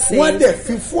 The Bible says, and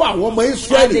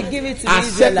they give it to the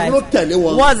Israelites.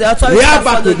 What's the authority to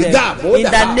follow them? In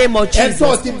the name of Jesus.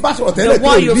 The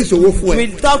one you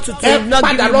will talk to will not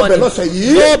give you money.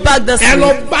 Go back the street. Go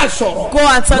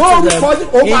and talk to them.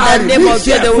 In the name of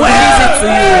Jesus, they will release it to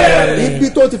you.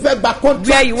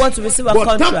 Where you want to receive a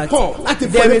contract,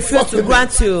 they refuse to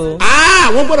grant you.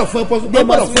 They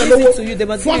must release it to you. They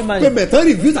must give you money. The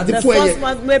first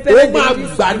month may pay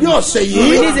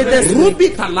release it this week. In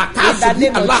the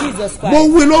name of Jesus Christ. I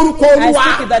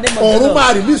speak in the name of Jesus.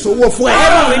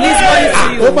 Heaven release money to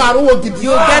you.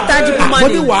 You get tangible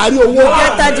money. You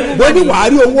get tangible money.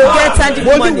 You get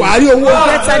tangible money. You get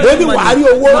tangible money.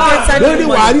 You get tangible money.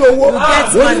 You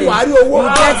get money.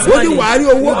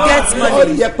 You get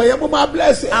money.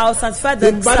 I'll sanctify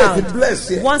the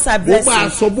sound. Once I bless you,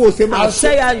 I'll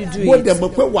tell you how you do it. And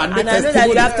I know that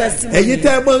you have testimony.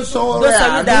 Those of you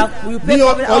that will pay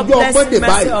for blessed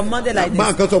mercy on Monday like this. A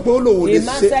man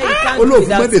said he can't do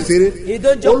without it. He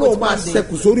don't joke with Monday.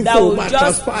 That will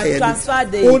just transfer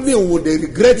the.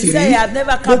 He said he has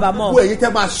never come among. All of you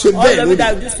that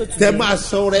will do so today,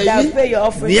 that will pay your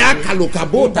offering. In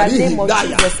the name of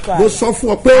Jesus Christ. I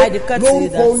declare to you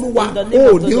that in the name of the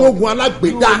Lord, you will never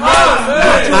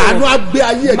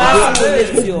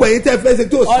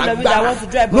all of you that want to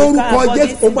drive lórúkọ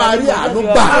Jésù ó máa rí àánú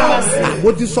gbà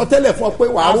mo ti sọ tẹ́lẹ̀ fún ọ pé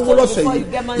wàá rówó lọ́sẹ̀ yìí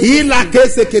ìlà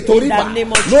kése kètòrí bà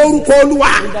lórúkọ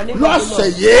Olúwa lọ́sẹ̀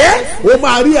yìí ó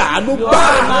máa rí àánú gbà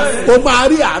ó máa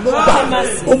rí àánú gbà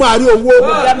ó máa rí owó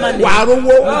wàá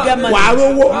rówó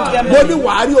mo ní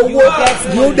wàá rí owó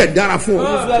yóò dẹ̀ dára fún ọ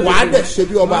wàá dẹ̀ ṣe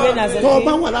bí ọba tó o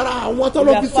bá wà lára àwọn tó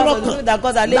ló fi sọ́rọ̀ kan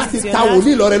láti ta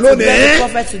wòlíì lọ́rẹ̀ lónìí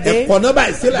ẹ̀kọ́ nọ́mbà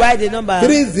ìsílẹ̀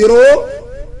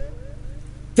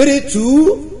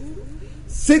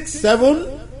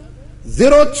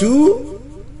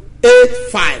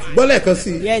 3032670285 gbọ́lẹ̀ kan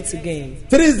sí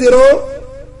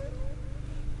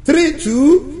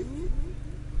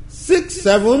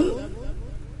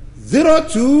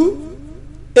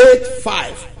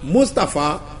 3032670285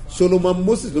 Mustapha Solomon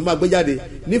Moses ló máa gbé jáde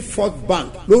ní Fourth Bank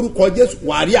lórúkọ Jésù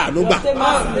wàrí ànúgbà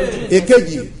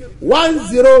èkejì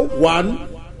 10152989950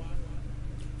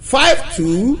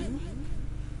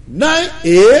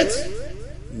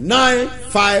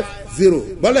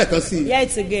 bọ́lẹ̀ kan sí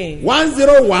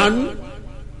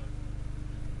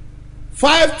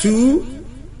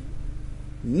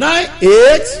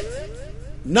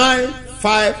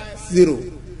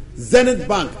 10152989950 Zenith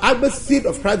Bank Agbe Seed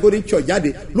of Christ Golden Church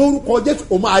jáde lórúkọ Jésù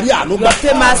o máa rí àánú gbà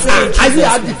ayé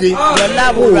àdìde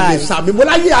o lè sàmì mo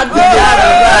láyé àdìde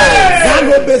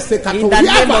yálò bẹ ṣe kàtó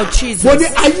yàgbà mo ní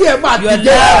ayé ẹ máa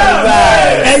dìde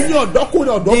ẹ̀yin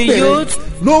ọ̀dọ́kùnrin ọ̀dọ́bìnrin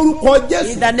lórúkọ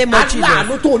Jésù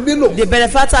aláàánú tó nílò the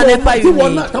benefactor and helper you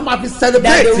need that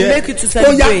they will make you to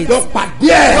celebrate. ó yà lọ pàdé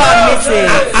ẹ̀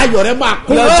ayọ̀ rẹ máa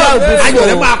kún ayọ̀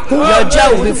rẹ máa kún your joy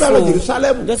will be full.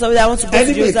 Those of you that want to go to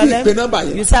Jerusalem,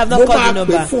 you say I have not called the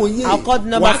number. I'll call the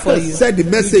number for you. You just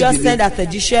send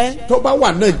àtẹ̀jíṣẹ́. tó bá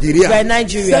wà Nàìjíríà you are in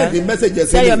Nigeria, send the message.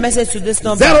 Send your message to this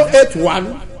number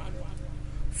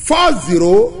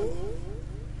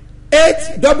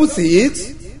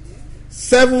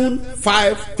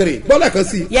 08140866753 bọ́lá kan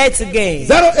sí. Yet again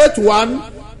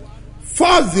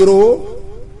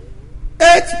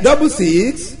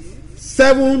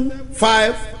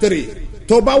 08140866753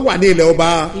 tó bá wà ní ilẹ̀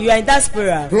ọba. you are in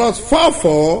diaspora.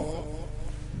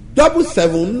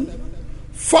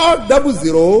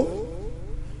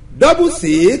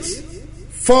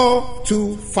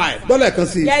 +4477406625 bọ́lá kan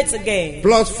sí. Yet again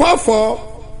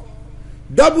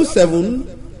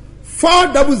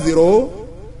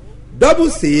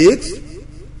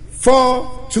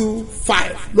 +4477406625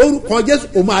 525 lórúkọ Jésù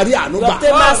o máa rí àánú gbà.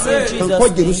 nǹkan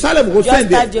Jerusalem kò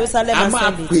sẹ́ndẹ̀ a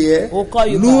máa pè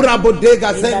é lúrabodega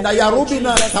sẹ́ndà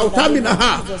yarubina sautamina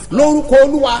ha lórúkọ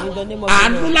Olúwa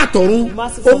àánú látọ̀run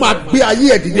ó máa gbé ayé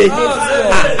ẹ̀ dìde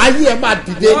ayé ẹ̀ máa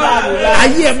dìde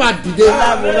ayé ẹ̀ máa dìde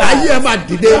ayé ẹ̀ máa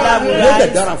dìde ló dẹ̀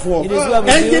dára fún ọ.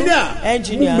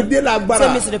 ẹnjìníà mo dé lágbára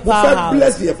mo fẹ́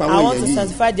bless yẹ fáwọn èèyàn yìí.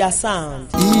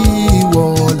 ìwọ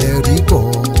lè rí kọ́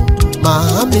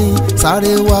màámi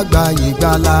sáré wá gba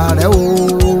ìgbàlà rẹ o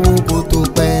kó tó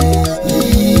pẹ́.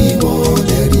 ìwọ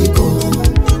lè rí kọ́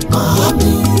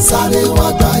màámi sáré wá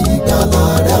gba ìgbàlà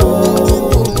rẹ o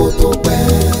kó tó pẹ́.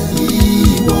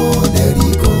 ìwọ lè rí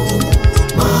kọ́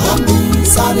màámi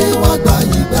sáré wá gba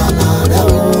ìgbàlà rẹ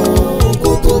o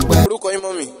kó tó pẹ́. orúkọ yín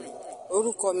mọ́ mi.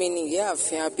 orúkọ mi ni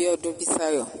ìyáàfin Abíọ́dún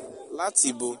Bísáyọ̀. láti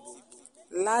ibo.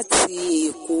 láti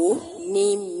Èkó ní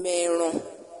Mẹ́ran.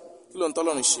 kí ló ń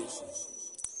tọ́lọ́run ṣe.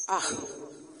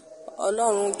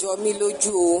 Ọlọ́run jọ mí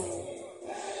lójú o.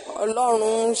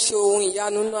 Ọlọ́run ṣe ohun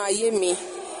ìyanu nínú ayé mi.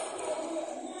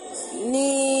 Ní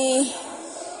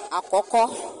àkọ́kọ́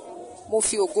mo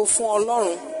fi ògo fún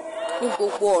Ọlọ́run ní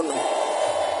gbogbo ọ̀nà.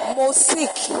 Mo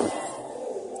sick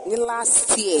ní last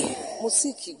year. Mo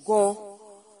sick gan.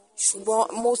 Ṣùgbọ́n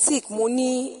mo sick mo ní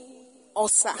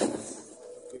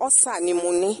ọ̀sà ni mo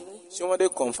ní. ṣé wọ́n dé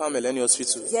confam ẹ̀ lẹ́ni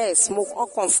hospital. Yes, mo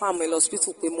confam ẹ̀ lọ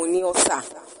hospital pé mo ní ọ̀sà.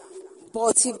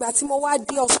 But ìgbà tí mo wá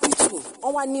dé hospital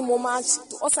wọ́n wá ní mo máa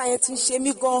ọ̀sà yẹn ti ń ṣe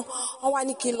mí gan. Wọ́n wá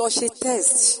ní kí n lọ ṣe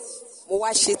test. Mo wá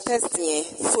ṣe test yẹn.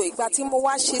 So ìgbà tí mo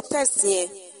wá ṣe test yẹn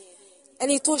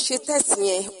ẹni tó ṣe test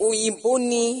yẹn òyìnbó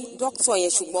ni doctor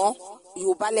yẹn ṣùgbọ́n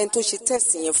Yorùbá lẹni tó ṣe test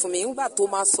yẹn fún mi. Nígbà tó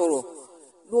máa sọ̀rọ̀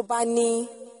ló bá ní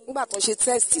nígbà tó ṣe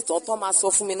test tó máa sọ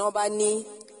fún mi náà bá ní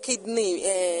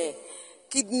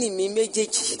kidney mi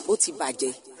méjèèjì ó ti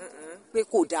bàjẹ́ pé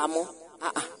kò dáa mọ́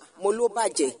mo ló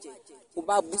bàjẹ́ mo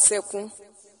bá bú sẹ́kún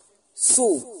so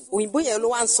òyìnbó yẹn ló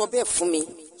wá ń sọ bẹ́ẹ̀ fún mi.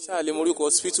 ṣáà lè mú orúkọ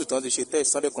hospital tán ti ṣe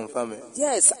test sunday confam ẹ.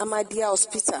 Yes, Ahmadiyya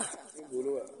hospital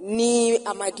ní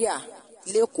Ahmadiyya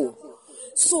lẹ́kọ̀ọ́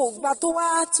so ìgbà tí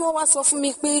wọ́n wá sọ fún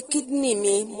mi pé kidney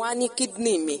mi mo á ní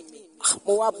kidney mi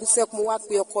mo wá bú sẹ́kún mo wá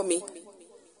pe ọkọ mi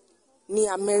ní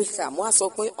Amẹ́ríkà mo wá sọ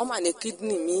pé ọmọ ní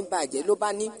kidney mi bàjẹ́ ló bá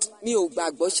ní mi ò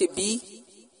gbàgbọ́ ṣe bí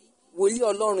wòlíì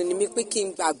Ọlọ́run ni mi pé kí n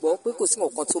gbàgbọ́ pé kò sí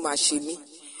nǹkan tó máa ṣe mí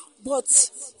but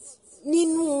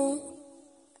nínú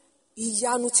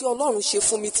ìyanu tí Ọlọ́run ṣe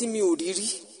fún mi tí mi ò rí rí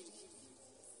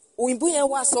òyìnbó yẹn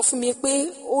wá sọ fún mi pé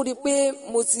ó rí pé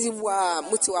mo ti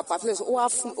wà perplex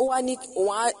ó wá ní òun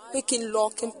á pé kí n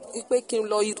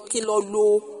lọ lo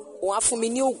òun á fún mi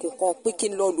ní oògùn kan pé kí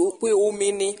n lọ lò ó pé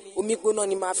omi gbóná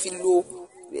ni máa fi lo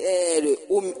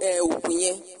oògùn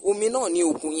yẹn omi náà ni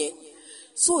oògùn yẹn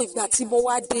so ìgbà tí mo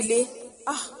wá délé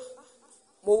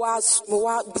mo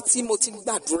wá bí tí mo ti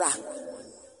gbàdúrà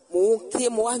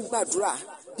mo wá gbàdúrà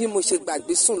bí mo ṣe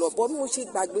gbàgbé sùn lọ bí mo ṣe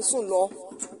gbàgbé sùn lọ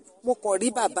mo kàn rí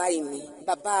bàbá yìí ni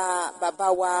bàbá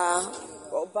wa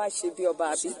ọba ṣe bí ọba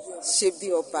àbí ṣe bí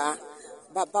ọba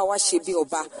bàbá wa ṣe bí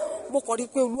ọba mo kàn rí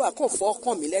pé Olúwa kàn fọ́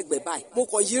ọkàn mi lẹ́gbẹ̀ẹ́ báyìí mo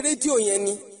kàn yí rédíò yẹn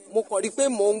ni mo kàn rí pé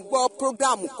mò ń gbọ́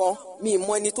program kan mi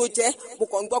mọ ẹni tó jẹ́ mo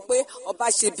kàn ń gbọ́ pé ọba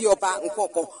ṣe bí ọba nǹkan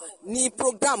kan ní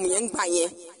program yẹn ń gbà yẹn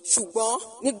ṣùgbọ́n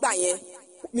nígbà yẹn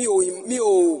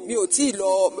mi ò tí ì lọ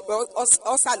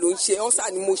ọ̀sà ló ń ṣe ọ̀sà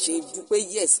ni mo ṣe dúpẹ́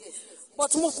yes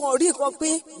but mo kàn rí nǹkan pé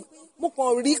mo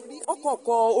kàn rí ọkàn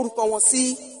kọ orúkọ wọn sí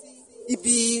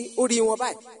ibi orí wọn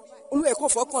báyìí Olúwa ẹ̀kọ́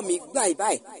fọkàn mi gbà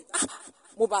báyìí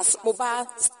mo bá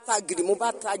tagiri mo bá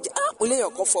tajà mo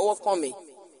léèyàn kan fọwọ́ kàn mí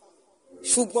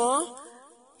ṣùgbọ́n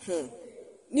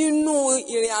nínú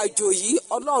ìrìn àjò yìí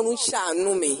Ọlọ́run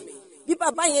ṣàánú mi bí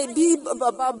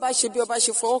bàbá bá ṣe bí ọba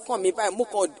ṣe fọwọ́ kàn mí báyìí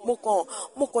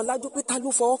mo kàn lájú pé ta ló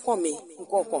fọwọ́ kàn mí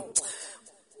nǹkan kan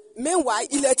meanwhile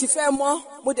ilẹ̀ ti fẹ́ mọ́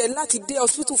mo dẹ̀ láti dé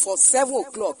hospital for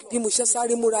 7:00 bí mo ṣe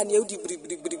sáré múra ni ó di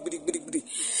gbirigbirigbirigbiri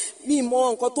mi mọ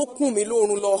nǹkan tó kùn mí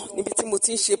lórun lọ níbi tí mo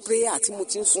ti ń ṣe prayer tí mo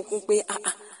ti ń sunkún pé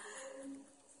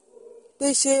pé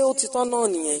ṣé ó ti tán náà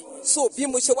nìyẹn so bí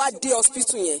mo ṣe wá dé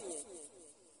hospital yẹn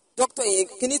doctor yẹn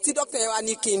kíní tí doctor yẹn wá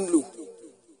ní kí n lò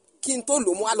kí n tó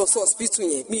lò mo wá lọ sí hospital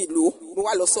yẹn mi lò mo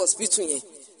wá lọ sí hospital yẹn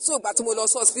so ìgbà tí mo lọ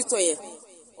sí hospital yẹn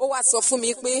ó wá sọ fún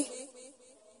mi pé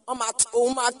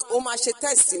ó máa ṣe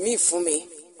test mi fún mi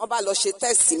wọ́n bá lọ ṣe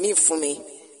test mi fún mi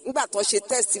nígbà tó ṣe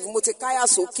test mo ti káyà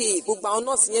sókè gbogbo àwọn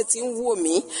nọ́ọ̀sì yẹn ti ń wò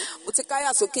mí mo ti káyà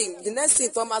sókè the next thing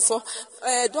tó máa sọ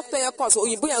doctor yẹn kàn sọ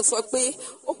òyìnbó yẹn sọ pé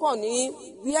ó kàn ní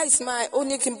where is my ó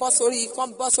ní kí n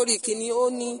bọ́ sórí kíní ó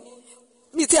ní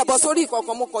mi ti ẹ̀ bọ́ sórí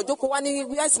kankan mo kàn jókòó wá ní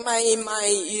where is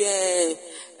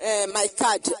my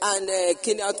card and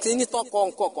kíní tán kọ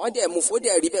nǹkan kan dẹ̀ mú fó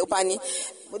dẹ̀ rí bẹ́ẹ̀ ó bá ní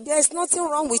there is nothing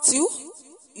wrong with you.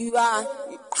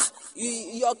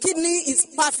 your kidney is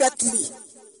perfectly.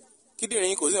 kíndìnrín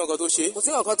yín kò sí nǹkan tó ṣe. kò sí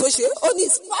nǹkan tó ṣe ó ní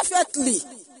perfectly.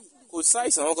 kò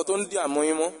sáìsàn àwọn kan tó ń dí àmọ́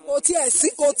yín mọ́. kò tiẹ̀ sí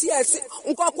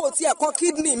nǹkan kò tiẹ̀ kan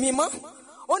kidney mi mọ́.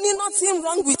 ó ní nothing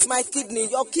wrong with my kidney,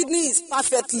 your kidney is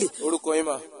perfectly. orúkọ yín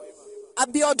mà.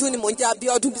 Abíọ́dún ni mò ń jẹ́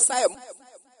Abíọ́dún Bísáyọ̀.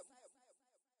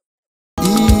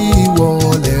 ìwọ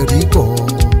lè rí kọ́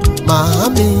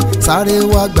màámi sáré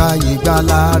wá gba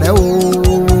ìgbàlà rẹ o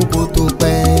kó tó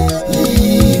pẹ́.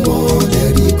 ìwọ lè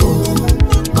rí kọ́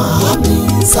màámi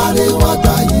sáré wá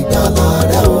gba ìgbàlà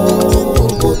rẹ o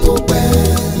kó tó pẹ́.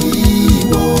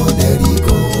 ìwọ lè rí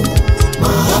kọ́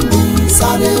màámi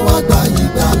sáré wá gba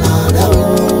ìgbàlà rẹ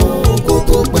o kó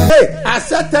tó pẹ́.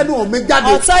 àṣẹ tẹnu mi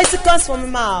jáde. Authority comes from my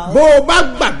mouth. bó o bá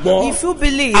gbàgbọ́. If you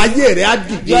believe, ayé rẹ̀ á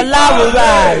dìde. your life will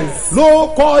rise. ló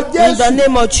kọ Jésù. In the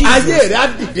name of Jesus. ayé rẹ̀ á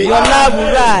dìde. Your life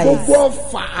will rise. gbogbo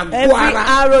ọfà àgọ́ Every ara.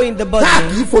 arrow in the body.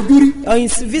 káàkiri fojú rí. Or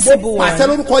invisible one. pàṣẹ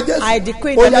lórúkọ Jésù. I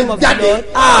decree in the name of the Lord.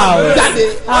 Out. Jáde.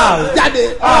 Out. Jáde.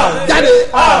 Jáde.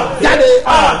 Jáde.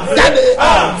 Jáde.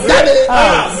 Jáde.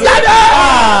 Jáde.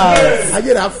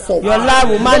 ayé rẹ̀ á fọ̀. Your life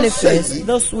will manifest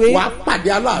those way. wàá pàdé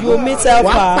aláàánú. You will meet helper.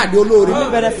 wàá pàdé olóore. You will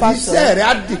be benefactor. iṣẹ́ rẹ̀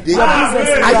á dìde. Your business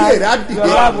will ayé rise. rẹ̀ á dìde. Your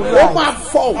life will rise. ó máa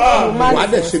fọ̀. wàá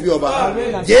dẹ̀ ṣe bí ọba.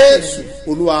 Jésù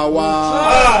Olúwa wa.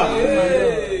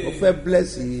 mo fẹ́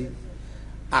bless yìí.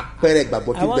 àpẹẹrẹ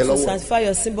ìgbàgbọ́ I ti want bẹ to lọ́wọ́. sanctify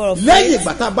your symbol of lẹ́yìn faith.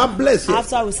 ìgbà tá a bá bless yẹ.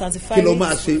 After we sanctify kí ló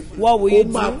máa it, ṣe. what will you ó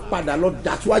máa do? padà lọ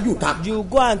dàtúwájú ta. You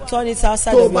go and turn it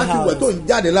outside tó o of bá your ti wẹ̀ tó house. ń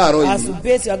jáde láàárọ̀ As you yìí.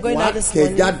 bathe, you are going wàá out this tẹ̀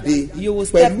morning. jáde You will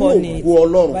step pẹ̀lú on it ògo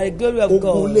Ọlọ́run. by the glory of ogun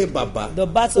God. ilé bàbá. The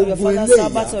battle of your ogun father's ilé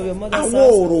house, battle of your ìyá. mother's àwọn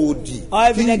house. ọ̀rọ̀ òdì All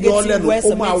every tí ń yọ negative lẹ́nu words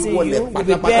ó máa submitting wọlé you will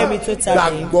be pátápátá. buried totally.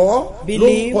 gbàgbọ́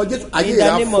Believe lórúkọ Jésù ayé in the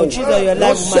rẹ̀ á name fọ̀. of Jesus, your life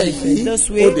will lọ́sẹ̀ manifest. yìí This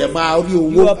way, ó dẹ̀ máa rí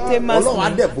owó. you obtain mercy. Ọlọ́run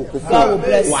á dẹ̀ bùkún fún God ọ. will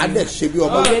bless you. wàá dẹ̀ ṣe bí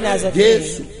ọba. You reign as a king.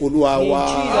 Jésù Olúwa wa.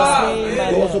 In Jesus' name,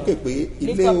 my lọ́wọ́ Lord. sókè pé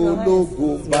Lift ilé up your hands.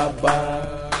 ológo bàbá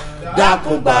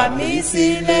dákun gbà mí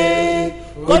sílé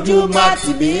kójú má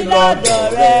tì mí lọ́dọ̀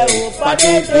rẹ ò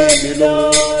fàdé gbé mi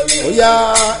lórí. ó yá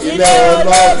ilé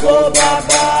ológo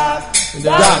bàbá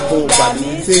dákun gbà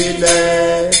mí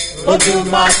sílé kójú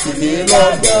má tì mí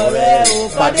lọ́dọ̀ rẹ ò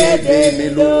fàdé gbé mi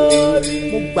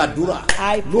lórí. mo gbàdúrà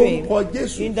I pray lórúkọ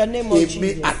Jésù in the name of èmi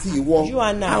Jesus. àti ìwọ You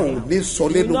and I a ò ní sọ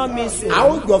lẹ́nu will not miss it. a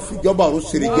ó jọ fìjọba ọ̀run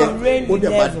ṣeré jẹ will reign ó with dẹ̀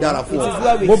máa heaven. dára fún It is ọ.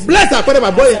 well with mo you. bless àpẹẹrẹ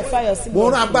bàbá yẹn Sanctify your symbol mo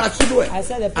of rán agbára sínú ẹ I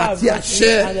said the power of àti God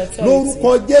àṣẹ and authority. lórúkọ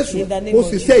Jésù In the name kó of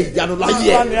ṣiṣẹ́ Jesus. ìyanu láyé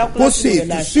Perform ẹ miraculous kó ṣe in your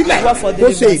life. ìtúsílẹ̀ Work for kó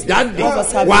ṣe deliverance. ìdáǹdè Work for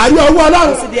salvation. wàá rí ọwọ́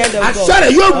Ọlọ́run To the end of God. àṣẹ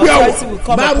rẹ̀ yóò gbé ọwọ́ Authority will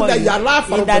come márùn upon dà you. yàrá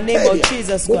In the name of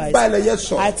Jesus mo Christ. bá ẹlẹ́yẹ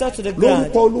sọ I talk to the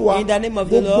ground. lórúkọ Olúwa In the name of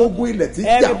the gbogbo Lord. ogun ilẹ̀ tí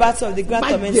Every jà battle of the ground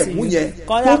tormenting májẹ̀mú you. yẹn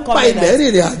Conquer tó bá ilẹ̀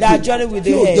rìnrìn covenants that journey àjò with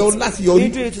tí the ò head. jẹun láti yọrí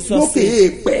Injury to lókè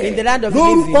succeed. èèpẹ̀ In the land of the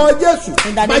lórúkọ living. Jésù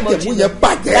In the name of májẹ̀mú Jesus. yẹn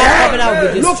bàjẹ́ That covenant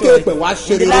will be lókè destroyed. èèpẹ̀ wàá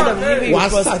ṣe In the rere land of the living wàá you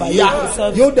prosper. ṣàdíyá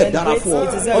You yóò dẹ̀ will dára fún ọ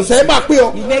it is well ọ̀sẹ̀ yẹn bá pé ọ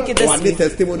You make it this wà ní week.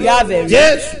 testimony You have a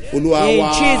Jésù Olúwa In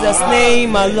wa Jesus' name,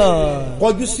 my Lord.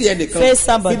 kọjú sí ẹnìkan Face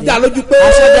somebody. fi dá lójú pé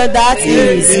Assure them that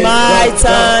is èmi my gangan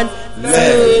turn to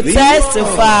lẹ́rìí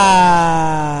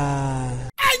testify.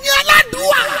 ẹ̀yin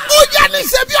aládùúwà ó yẹ ní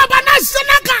Sebioba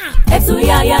national kan.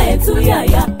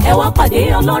 ẹ̀túyàyà ẹ wá pàdé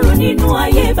Ọlọ́run nínú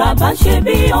ayé bàbá ṣe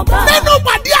bí ọba. nínú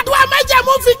pàdé àdúrà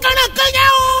májẹ̀mú fi kànáńkàn yẹn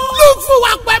o. look for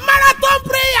wa pẹ̀ marathon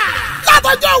prayer.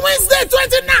 látọjọ́ Wednesday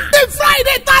 29 the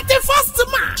Friday 31st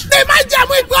March. ní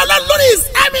májẹ̀mú ìpè Ọlọ́run lórí his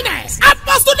eminence.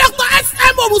 Apostle Dr.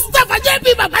 S.M. Mustapha J.B.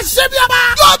 bàbá Sebioba.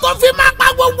 yóò tó fi máa pa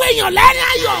gbogbo èèyàn lẹ́rìn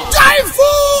ayọ̀.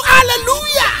 joyful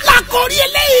hallelujah. lákòrí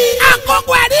eléyìí.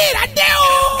 àkókò ẹ̀rí rẹ̀ dé o.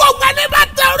 gbogbo ẹni bá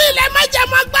tẹ orí ilẹ̀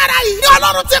májẹ̀mú agbára yìí. ní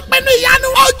Ọlọ́run ti pinnu ìyanu.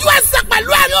 ojú ẹsẹ̀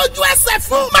pẹ̀lú ẹ̀rí ojú ẹsẹ̀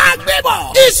fún. máa gbé bọ̀.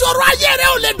 ìṣòro ayé rẹ̀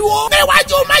ò lè dùn o.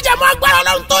 níwájú májẹ̀mú agbára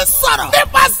Ọlọ́run tó ń sọ̀rọ̀.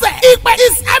 nípasẹ̀ ìpè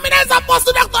his eminence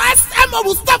Apostle Dr. S.M.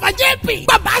 Mustapha J.P.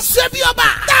 bàbá Sebioba.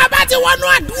 tá a bá ti wọnú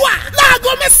àdúrà.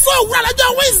 láago mẹ́sàn-án òwúrọ̀ lọ́jọ́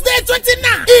Wednesday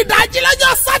 29. ìdájí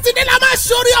lọ́jọ́ Sátidé la máa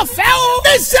ṣorí ọ̀fẹ́ o.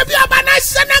 ní Sebioba national